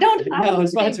talk. I'm like, don't. No,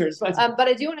 it's my turn. But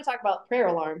I do want to talk about prayer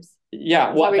alarms.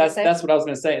 Yeah, well, that's what I was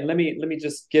going to say. And let me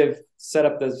just set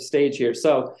up the stage here.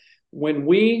 So when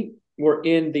we were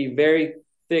in the very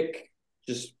thick,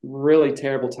 just really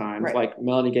terrible times, like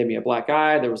Melanie gave me a black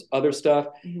eye, there was other stuff.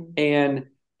 And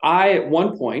I, at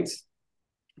one point,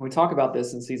 we talk about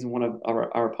this in season 1 of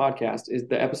our podcast. Is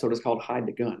the episode is called Hide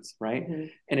the Guns, right? Mm-hmm.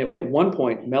 And at one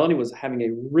point, Melanie was having a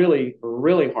really,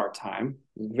 really hard time,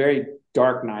 very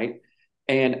dark night.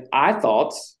 And I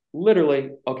thought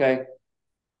literally, okay,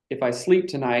 if I sleep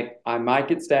tonight, I might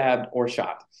get stabbed or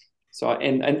shot. So,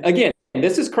 and again,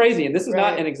 this is crazy, and this is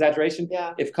not an exaggeration.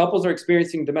 Yeah. If couples are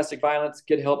experiencing domestic violence,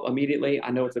 get help immediately.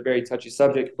 I know it's a very touchy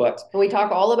subject, but we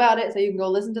talk all about it, so you can go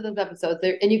listen to those episodes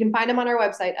there, and you can find them on our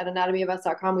website at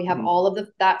anatomyofus.com. We have all of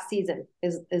that season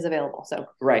is available. So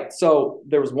right. So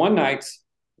there was one night,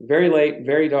 very late,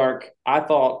 very dark. I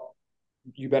thought,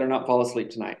 you better not fall asleep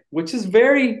tonight, which is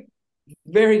very,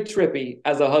 very trippy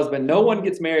as a husband. No one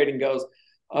gets married and goes,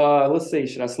 let's see,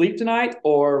 should I sleep tonight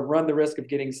or run the risk of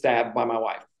getting stabbed by my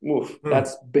wife? Oof,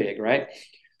 that's big, right?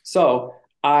 So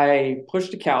I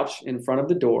pushed a couch in front of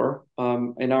the door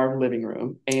in our living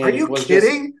room. And are you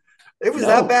kidding? It was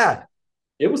that bad.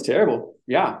 It was terrible.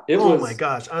 Yeah. Oh my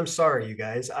gosh. I'm sorry, you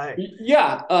guys. I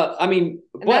mean,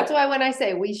 and that's why when I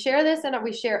say we share this and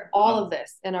we share all of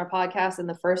this in our podcast in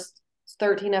the first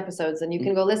 13 episodes, and you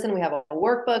can go listen. We have a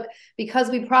workbook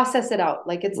because we process it out.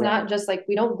 Like, it's not just like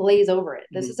we don't glaze over it.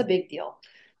 This is a big deal.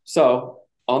 So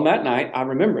on that night, I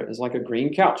remember it was like a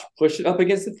green couch, pushed it up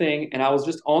against the thing, and I was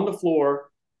just on the floor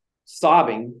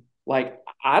sobbing, like,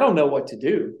 I don't know what to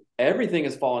do. Everything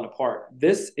is falling apart.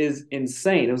 This is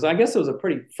insane. I guess it was a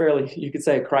pretty fairly, you could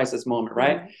say, a crisis moment,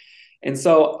 right? And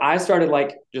so I started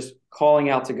like just calling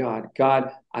out to God.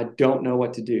 God, I don't know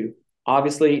what to do.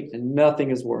 Obviously,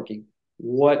 nothing is working.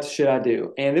 What should I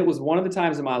do? And it was one of the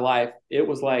times in my life, it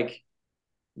was like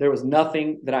there was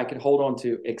nothing that I could hold on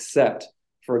to except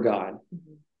for God.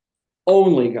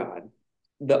 Only God.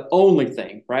 The only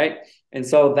thing, right? And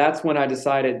so that's when I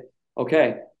decided,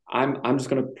 okay, I'm just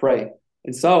going to pray.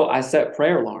 And so I set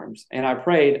prayer alarms, and I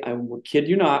prayed, I will kid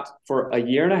you not, for a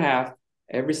year and a half,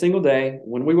 every single day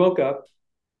when we woke up,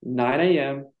 9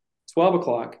 a.m., 12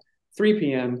 o'clock, 3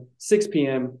 p.m., 6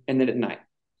 p.m., and then at night.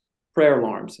 Prayer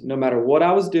alarms, no matter what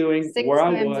I was doing, where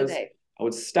I was, I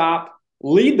would stop,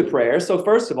 lead the prayer. So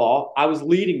first of all, I was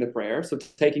leading the prayer, so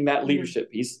taking that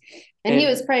leadership piece. And he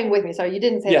was praying with me. Sorry, you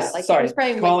didn't say that. Like, he was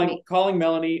praying with me. Calling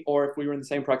Melanie, or if we were in the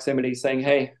same proximity, saying,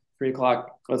 hey, 3 o'clock,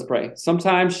 let's pray.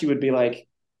 Sometimes she would be like,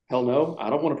 hell no, I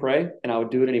don't want to pray. And I would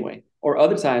do it anyway. Or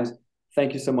other times,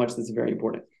 thank you so much. This is very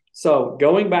important. So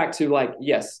going back to like,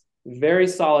 yes, very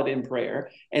solid in prayer.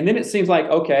 And then it seems like,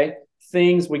 okay,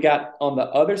 things we got on the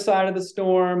other side of the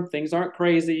storm, things aren't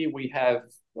crazy. We have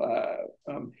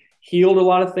healed a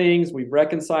lot of things. We've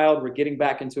reconciled. We're getting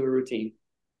back into a routine.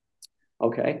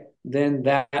 Okay. Then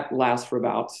that lasts for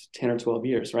about 10 or 12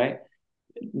 years, right?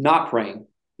 Not praying,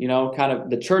 kind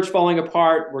of the church falling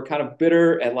apart. We're kind of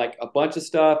bitter at like a bunch of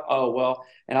stuff. Oh, well,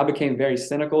 and I became very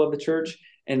cynical of the church.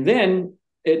 And then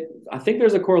I think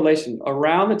there's a correlation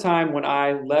around the time when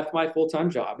I left my full-time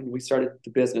job and we started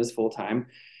the business full-time.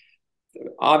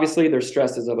 Obviously, there's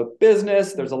stresses of a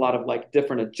business. There's a lot of like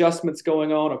different adjustments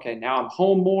going on. Okay, now I'm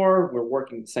home more. We're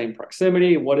working the same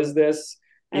proximity. What is this?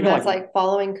 And that's like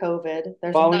following COVID.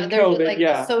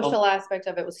 The social aspect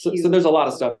of it was huge. So there's a lot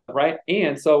of stuff, right?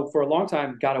 And so for a long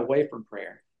time, got away from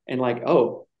prayer and like,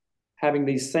 having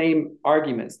these same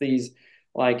arguments, these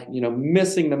like,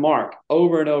 missing the mark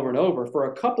over and over and over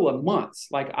for a couple of months.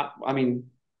 Like, I mean,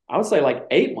 I would say like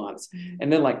 8 months.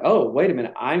 And then like, oh, wait a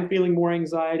minute, I'm feeling more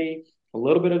anxiety, a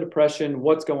little bit of depression.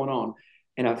 What's going on?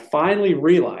 And I finally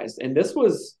realized, and this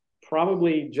was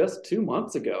probably just 2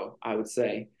 months ago, I would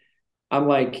say, I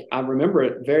remember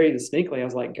it very distinctly. I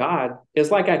was like, God,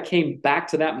 it's like I came back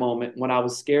to that moment when I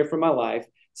was scared for my life,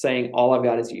 saying, all I've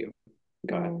got is you,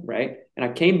 God, right? And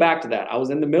I came back to that. I was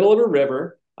in the middle of a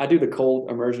river. I do the cold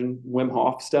immersion Wim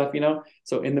Hof stuff,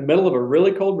 So in the middle of a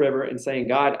really cold river and saying,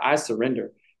 God, I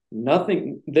surrender.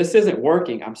 Nothing, this isn't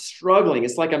working. I'm struggling.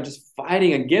 It's like I'm just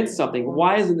fighting against something.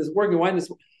 Why isn't this working? Why isn't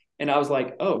this? And I was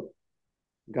like, oh,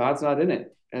 God's not in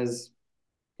it as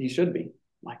he should be. I'm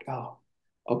like, oh,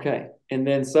 okay. And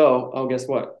then guess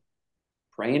what?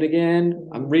 Praying again.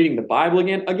 I'm reading the Bible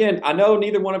again. Again, I know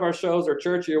neither one of our shows are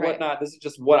churchy or whatnot. This is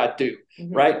just what I do,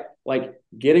 right? Like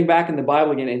getting back in the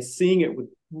Bible again and seeing it with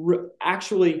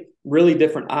actually really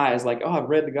different eyes. Like, I've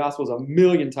read the Gospels a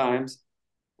million times.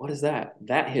 What is that?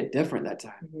 That hit different that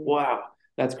time. Wow,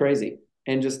 that's crazy.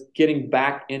 And just getting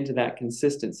back into that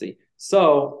consistency.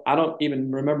 So I don't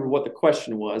even remember what the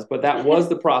question was, but that was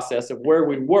the process of where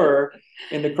we were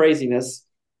in the craziness,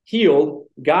 healed,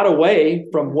 got away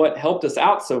from what helped us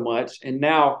out so much, and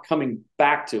now coming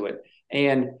back to it.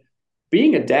 And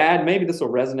being a dad, maybe this will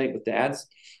resonate with dads.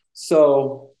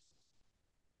 So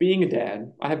being a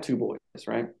dad, I have 2 boys,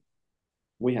 right?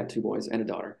 We have 2 boys and a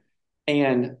daughter.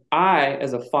 And I,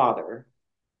 as a father,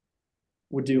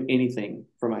 would do anything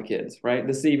for my kids, right?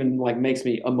 This even like makes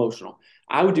me emotional.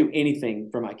 I would do anything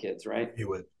for my kids, right? You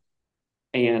would.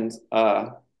 And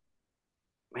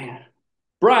man,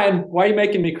 Brian, why are you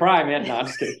making me cry, man? No, I'm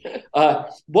just kidding.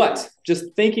 But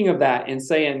just thinking of that and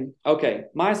saying, okay,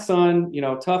 my son,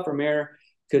 tough or Mare,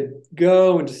 could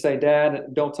go and just say,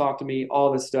 Dad, don't talk to me,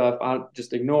 all this stuff. I'll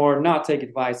just ignore, not take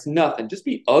advice, nothing. Just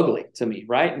be ugly to me,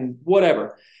 right? And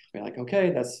whatever. You're like,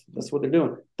 okay, that's what they're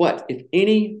doing. But if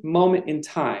any moment in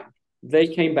time they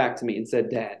came back to me and said,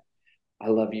 Dad, I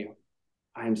love you.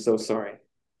 I am so sorry.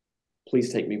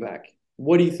 Please take me back.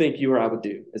 What do you think you or I would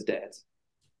do as dads?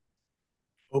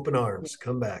 Open arms,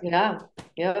 come back. Yeah.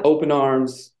 Yeah. Open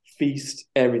arms, feast,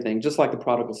 everything, just like the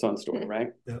prodigal son story,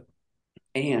 right? Yep.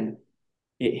 And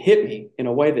it hit me in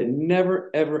a way that never,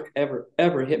 ever, ever,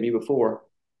 ever hit me before.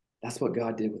 That's what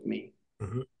God did with me.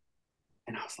 Mm-hmm.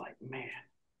 And I was like, man,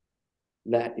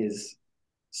 that is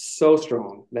so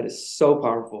strong. That is so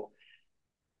powerful.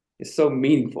 It's so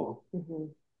meaningful, and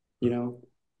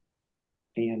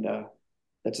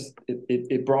that just,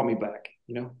 it brought me back,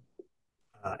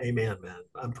 Amen, man.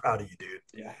 I'm proud of you, dude.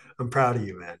 Yeah. I'm proud of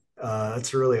you, man.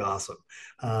 That's really awesome.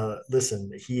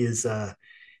 Listen, he is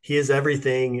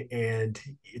everything, and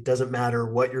it doesn't matter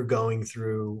what you're going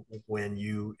through and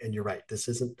you're right. This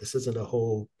isn't a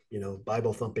whole,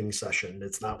 Bible thumping session.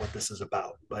 It's not what this is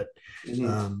about, but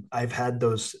I've had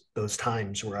those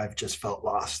times where I've just felt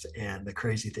lost. And the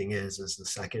crazy thing is the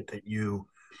second that you're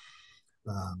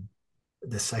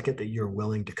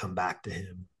willing to come back to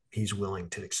him, he's willing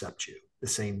to accept you the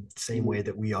same way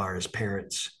that we are as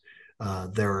parents.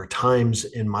 There are times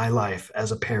in my life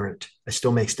as a parent, I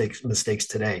still make mistakes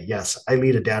today. Yes, I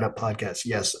lead a Dad Up podcast.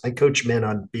 Yes, I coach men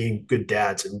on being good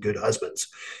dads and good husbands.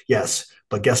 Yes,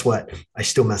 but guess what? I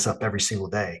still mess up every single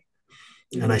day,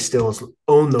 and I still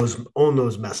own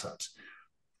those mess ups.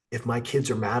 If my kids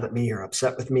are mad at me or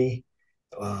upset with me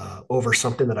over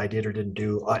something that I did or didn't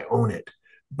do, I own it.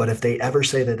 But if they ever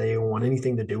say that they don't want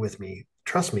anything to do with me,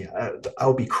 trust me,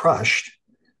 I'll be crushed.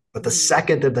 But the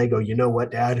second that they go, you know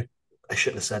what, Dad, I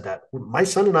shouldn't have said that. My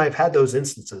son and I have had those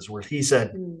instances where he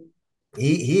said,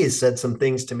 he has said some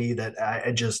things to me that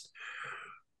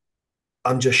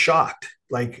I'm just shocked.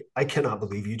 Like, I cannot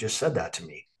believe you just said that to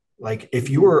me. Like, if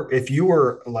you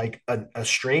were like a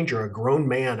stranger, a grown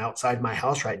man outside my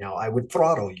house right now, I would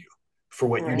throttle you for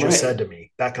what you just said to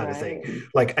me, that kind of thing.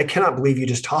 Like, I cannot believe you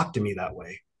just talked to me that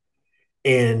way.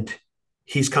 And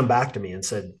he's come back to me and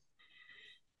said,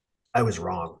 I was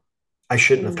wrong. I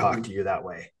shouldn't have talked to you that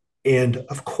way. And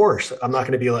of course, I'm not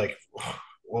going to be like,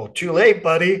 well, too late,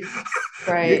 buddy.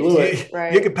 Right.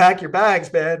 You can pack your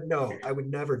bags, man. No, I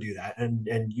would never do that.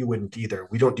 And you wouldn't either.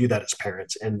 We don't do that as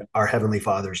parents, and our Heavenly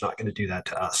Father is not going to do that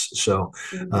to us. So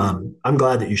I'm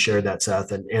glad that you shared that,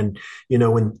 Seth. And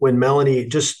when Melanie,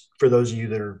 just for those of you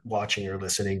that are watching or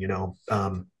listening,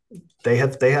 they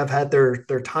have had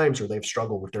their times where they've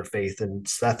struggled with their faith, and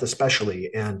Seth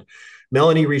especially. And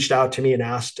Melanie reached out to me and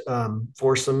asked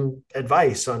for some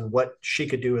advice on what she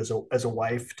could do as a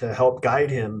wife to help guide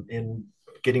him in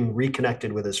getting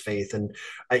reconnected with his faith. And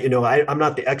I'm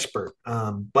not the expert,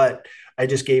 but I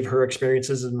just gave her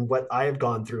experiences and what I have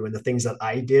gone through and the things that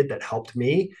I did that helped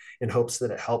me, in hopes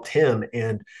that it helped him.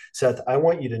 And Seth, I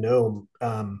want you to know,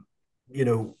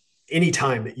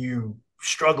 anytime that you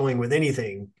struggling with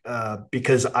anything,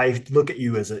 because I look at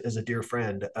you as a dear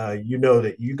friend,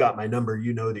 that you got my number,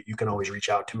 that you can always reach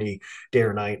out to me day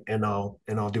or night, and I'll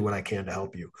do what I can to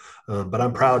help you. But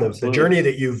I'm proud of the journey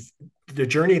that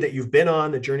you've been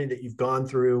on, the journey that you've gone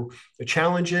through, the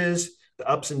challenges, the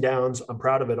ups and downs. I'm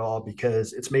proud of it all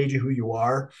because it's made you who you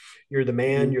are. You're the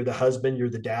man, you're the husband, you're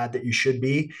the dad that you should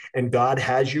be. And God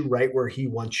has you right where he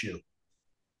wants you.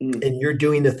 And you're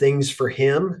doing the things for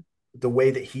him the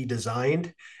way that he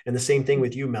designed. And the same thing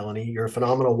with you, Melanie. You're a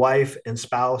phenomenal wife and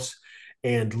spouse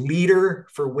and leader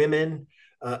for women.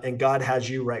 And God has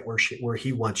you right where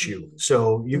he wants you.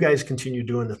 So you guys continue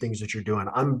doing the things that you're doing.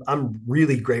 I'm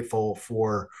really grateful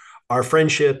for our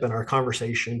friendship and our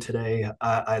conversation today.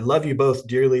 I love you both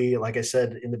dearly. Like I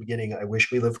said in the beginning, I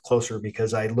wish we lived closer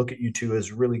because I look at you two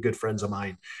as really good friends of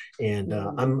mine. And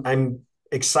I'm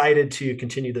excited to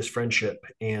continue this friendship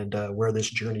and where this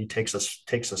journey takes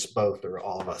us both, or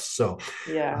all of us. So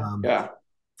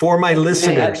for my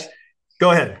listeners,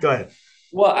 go ahead.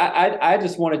 Well, I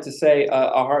just wanted to say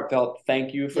a heartfelt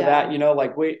thank you for that.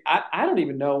 I don't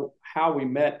even know how we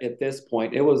met at this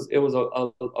point. It was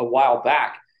a while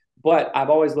back, But I've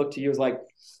always looked to you as like,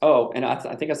 oh, and I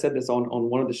think I said this on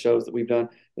one of the shows that we've done.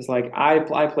 It's like I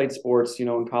played sports,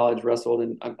 in college, wrestled,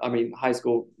 and I mean high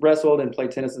school wrestled and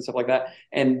played tennis and stuff like that.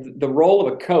 And the role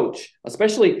of a coach,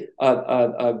 especially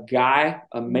a guy,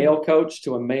 a male coach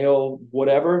to a male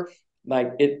whatever,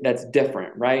 like that's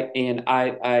different, right? And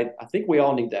I think we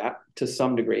all need that to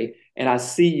some degree. And I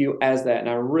see you as that, and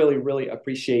I really really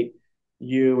appreciate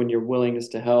you and your willingness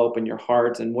to help and your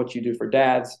heart and what you do for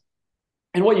dads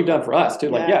and what you've done for us too.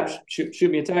 Like, yeah, shoot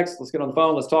me a text. Let's get on the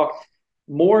phone. Let's talk.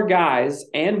 More guys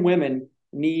and women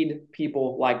need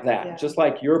people like that. Yeah. Just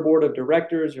like your board of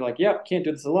directors, you're like, yep, can't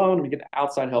do this alone. We get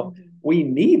outside help. Mm-hmm. We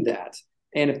need that.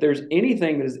 And if there's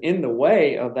anything that is in the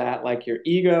way of that, like your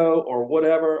ego or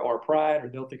whatever, or pride, or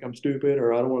they'll think I'm stupid,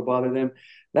 or I don't want to bother them,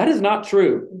 that is not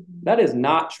true. Mm-hmm. That is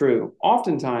not true.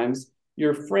 Oftentimes,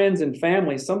 your friends and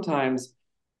family sometimes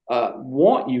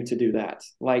want you to do that.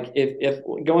 Like if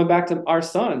going back to our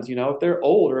sons, if they're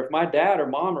old, or if my dad or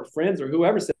mom or friends or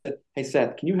whoever said, hey,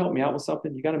 Seth, can you help me out with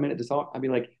something? You got a minute to talk? I'd be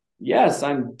like, yes,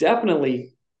 I'm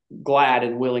definitely glad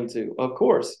and willing to, of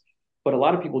course. But a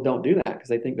lot of people don't do that because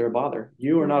they think they're a bother.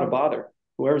 You are not a bother.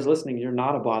 Whoever's listening, you're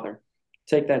not a bother.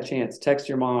 Take that chance. Text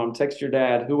your mom, text your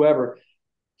dad, whoever.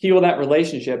 Heal that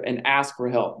relationship and ask for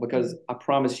help, because I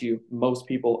promise you, most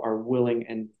people are willing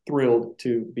and thrilled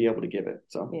to be able to give it.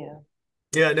 So,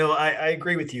 yeah, no, I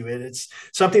agree with you. And it's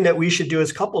something that we should do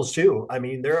as couples too. I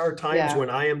mean, there are times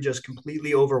when I am just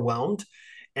completely overwhelmed,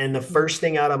 and the first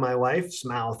thing out of my wife's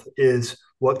mouth is,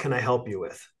 what can I help you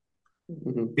with?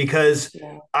 Because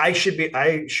I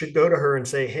should go to her and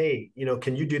say, hey,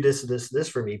 can you do this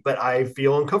for me? But I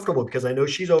feel uncomfortable because I know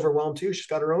she's overwhelmed too. She's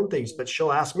got her own things, but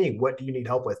she'll ask me, what do you need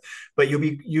help with? But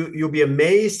you'll be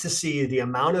amazed to see the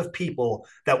amount of people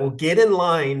that will get in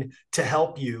line to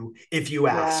help you if you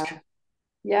ask.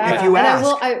 Yeah. If you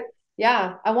ask.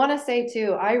 I want to say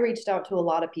too, I reached out to a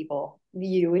lot of people,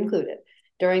 you included,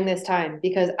 during this time,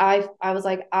 because I was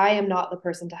like, I am not the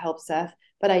person to help Seth,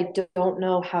 but I don't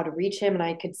know how to reach him. And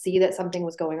I could see that something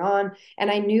was going on,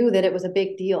 and I knew that it was a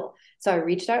big deal. So I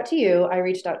reached out to you. I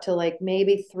reached out to like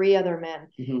maybe 3 other men.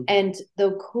 Mm-hmm. And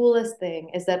the coolest thing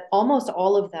is that almost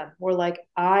all of them were like,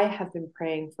 I have been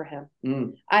praying for him.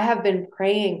 I have been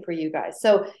praying for you guys.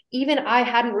 So even I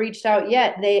hadn't reached out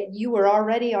yet, you were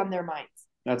already on their minds.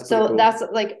 That's so cool. That's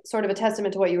like sort of a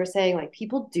testament to what you were saying. Like,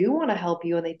 people do want to help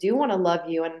you, and they do want to love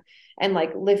you and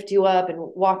like lift you up and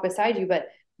walk beside you, but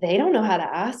they don't know how to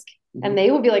ask. Mm-hmm. And they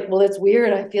would be like, well, it's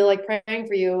weird. I feel like praying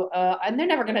for you. And they're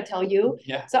never going to tell you.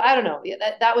 Yeah. So I don't know.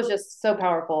 That was just so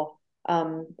powerful.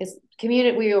 It's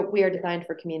community. We are designed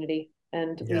for community,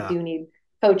 and we do need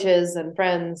coaches and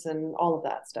friends and all of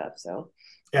that stuff. So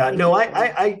no,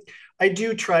 I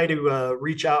do try to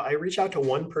reach out. I reach out to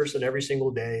one person every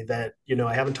single day that,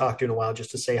 I haven't talked to in a while,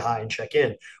 just to say hi and check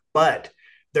in. But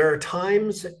there are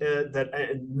times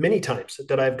many times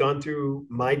that I've gone through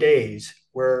my days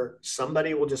where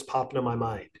somebody will just pop into my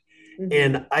mind. Mm-hmm.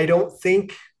 And I don't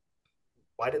think,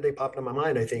 why did they pop into my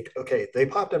mind? I think, okay, they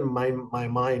popped into my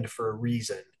mind for a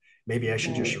reason. Maybe I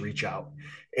should just reach out.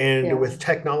 And with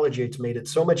technology, it's made it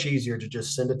so much easier to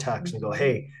just send a text and go,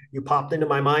 hey, you popped into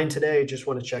my mind today. Just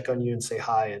want to check on you and say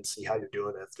hi and see how you're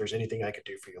doing. If there's anything I could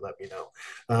do for you, let me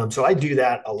know. So I do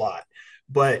that a lot.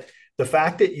 But the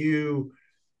fact that you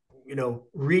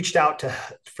reached out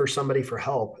for somebody for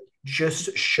help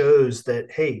just shows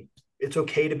that, hey, it's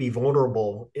okay to be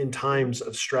vulnerable in times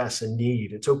of stress and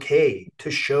need. It's okay to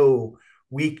show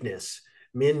weakness.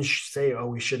 Men say, oh,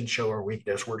 we shouldn't show our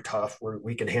weakness. We're tough.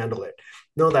 We can handle it.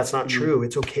 No, that's not true.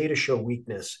 It's okay to show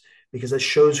weakness, because it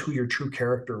shows who your true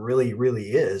character really,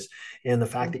 really is. And the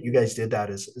fact that you guys did that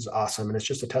is awesome. And it's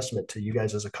just a testament to you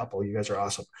guys as a couple. You guys are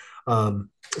awesome.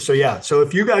 So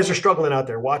if you guys are struggling out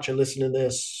there, watching, listening to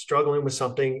this, struggling with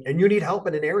something, and you need help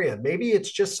in an area, maybe it's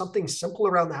just something simple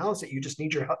around the house that you just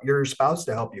need your spouse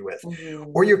to help you with,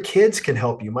 or your kids can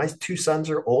help you. My 2 sons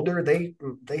are older.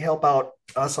 They help out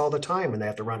us all the time when they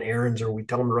have to run errands, or we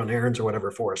tell them to run errands or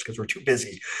whatever for us because we're too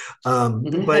busy.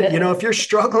 But if you're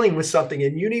struggling with something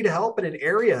and you need help in an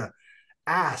area,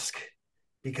 ask,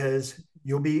 because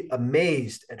you'll be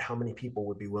amazed at how many people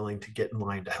would be willing to get in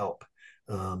line to help.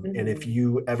 And if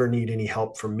you ever need any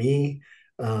help from me,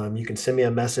 you can send me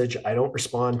a message. I don't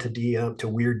respond to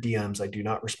weird DMs. I do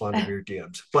not respond to weird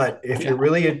DMs. But if you're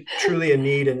really truly in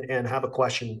need and have a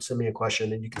question, send me a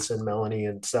question, and you can send Melanie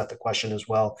and Seth a question as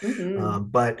well.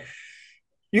 But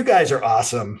you guys are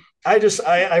awesome.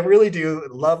 I really do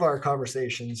love our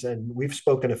conversations, and we've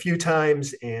spoken a few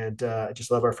times, and I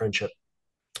just love our friendship.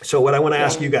 So what I want to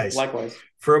ask you guys, likewise,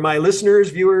 for my listeners,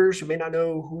 viewers who may not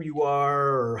know who you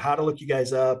are or how to look you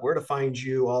guys up, where to find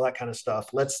you, all that kind of stuff,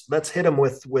 let's hit them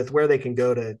with where they can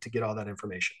go to get all that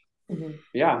information. Mm-hmm.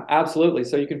 Yeah, absolutely.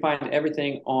 So you can find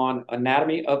everything on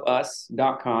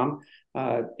anatomyofus.com.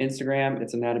 Instagram,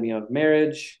 it's Anatomy of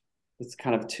Marriage. It's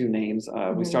kind of two names.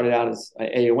 We started out as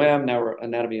AOM, now we're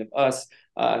Anatomy of Us.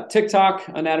 TikTok,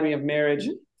 Anatomy of Marriage,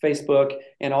 Facebook.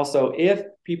 And also, if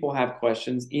people have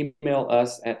questions, email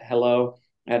us at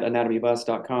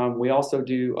hello@anatomyofus.com. We also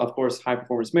do, of course, high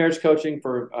performance marriage coaching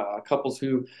for couples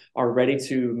who are ready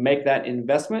to make that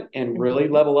investment and really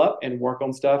level up and work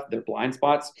on stuff, their blind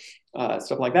spots,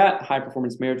 stuff like that. High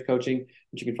performance marriage coaching,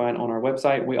 which you can find on our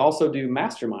website. We also do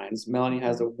masterminds. Melanie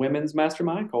has a women's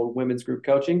mastermind called Women's Group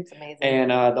Coaching. It's amazing.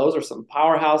 And those are some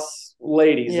powerhouse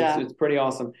ladies. Yeah. It's pretty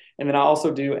awesome. And then I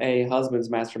also do a husband's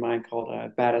mastermind called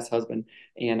Badass Husband.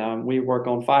 And we work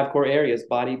on 5 core areas: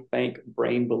 body, bank,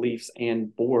 brain, beliefs,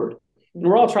 and board. And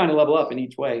we're all trying to level up in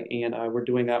each way. And we're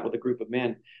doing that with a group of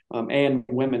men and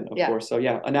women, of course. So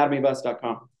yeah,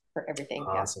 anatomyofus.com. For everything.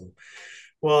 Awesome. Yeah.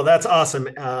 Well, that's awesome.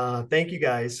 Thank you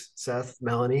guys, Seth,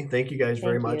 Melanie. Thank you guys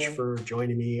very much for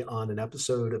joining me on an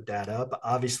episode of Dad Up.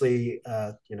 Obviously,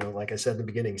 like I said in the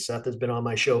beginning, Seth has been on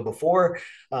my show before,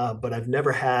 but I've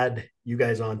never had you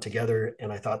guys on together.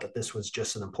 And I thought that this was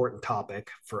just an important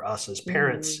topic for us as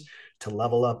parents to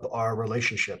level up our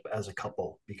relationship as a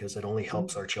couple, because it only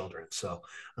helps our children. So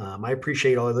I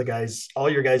appreciate all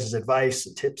your guys' advice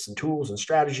and tips and tools and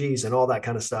strategies and all that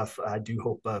kind of stuff. I do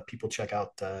hope people check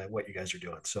out what you guys are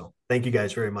doing. So thank you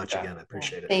guys very much again. I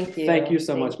appreciate it. Thank you. Thank you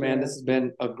so much, man. This has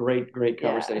been a great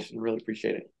conversation. Really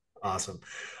appreciate it. Awesome.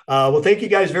 Well, thank you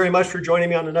guys very much for joining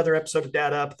me on another episode of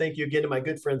Dad Up. Thank you again to my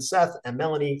good friends Seth and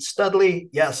Melanie Studley.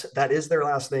 Yes, that is their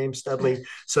last name, Studley.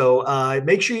 So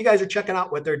make sure you guys are checking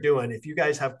out what they're doing. If you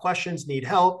guys have questions, need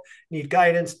help, need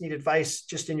guidance, need advice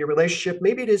just in your relationship,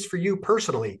 maybe it is for you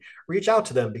personally, reach out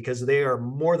to them, because they are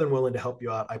more than willing to help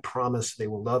you out. I promise they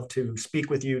will love to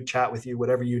speak with you, chat with you,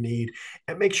 whatever you need.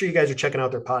 And make sure you guys are checking out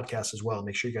their podcast as well.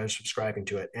 Make sure you guys are subscribing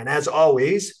to it. And as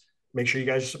always, make sure you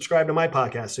guys subscribe to my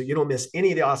podcast so you don't miss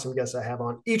any of the awesome guests I have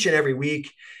on each and every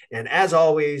week. And as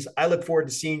always, I look forward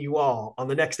to seeing you all on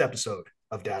the next episode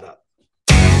of Dad Up.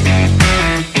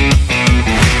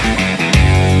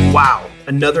 Wow,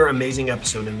 another amazing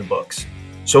episode in the books.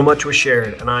 So much was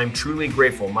shared, and I'm truly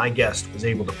grateful my guest was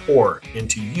able to pour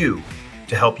into you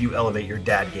to help you elevate your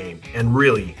dad game and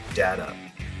really dad up.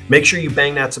 Make sure you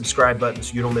bang that subscribe button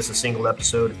so you don't miss a single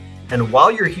episode. And while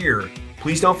you're here,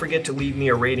 please don't forget to leave me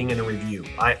a rating and a review.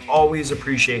 I always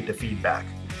appreciate the feedback.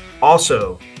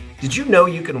 Also, did you know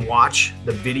you can watch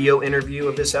the video interview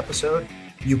of this episode?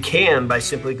 You can by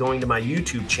simply going to my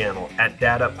YouTube channel at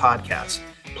Dad Up Podcast.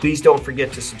 Please don't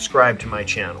forget to subscribe to my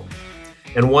channel.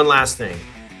 And one last thing,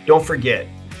 don't forget,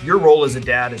 your role as a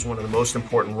dad is one of the most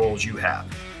important roles you have.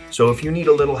 So if you need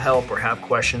a little help or have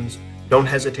questions, don't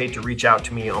hesitate to reach out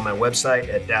to me on my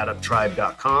website at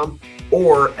daduptribe.com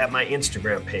or at my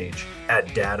Instagram page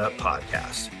at Dad Up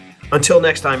Podcast. Until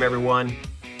next time, everyone,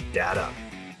 Dad Up.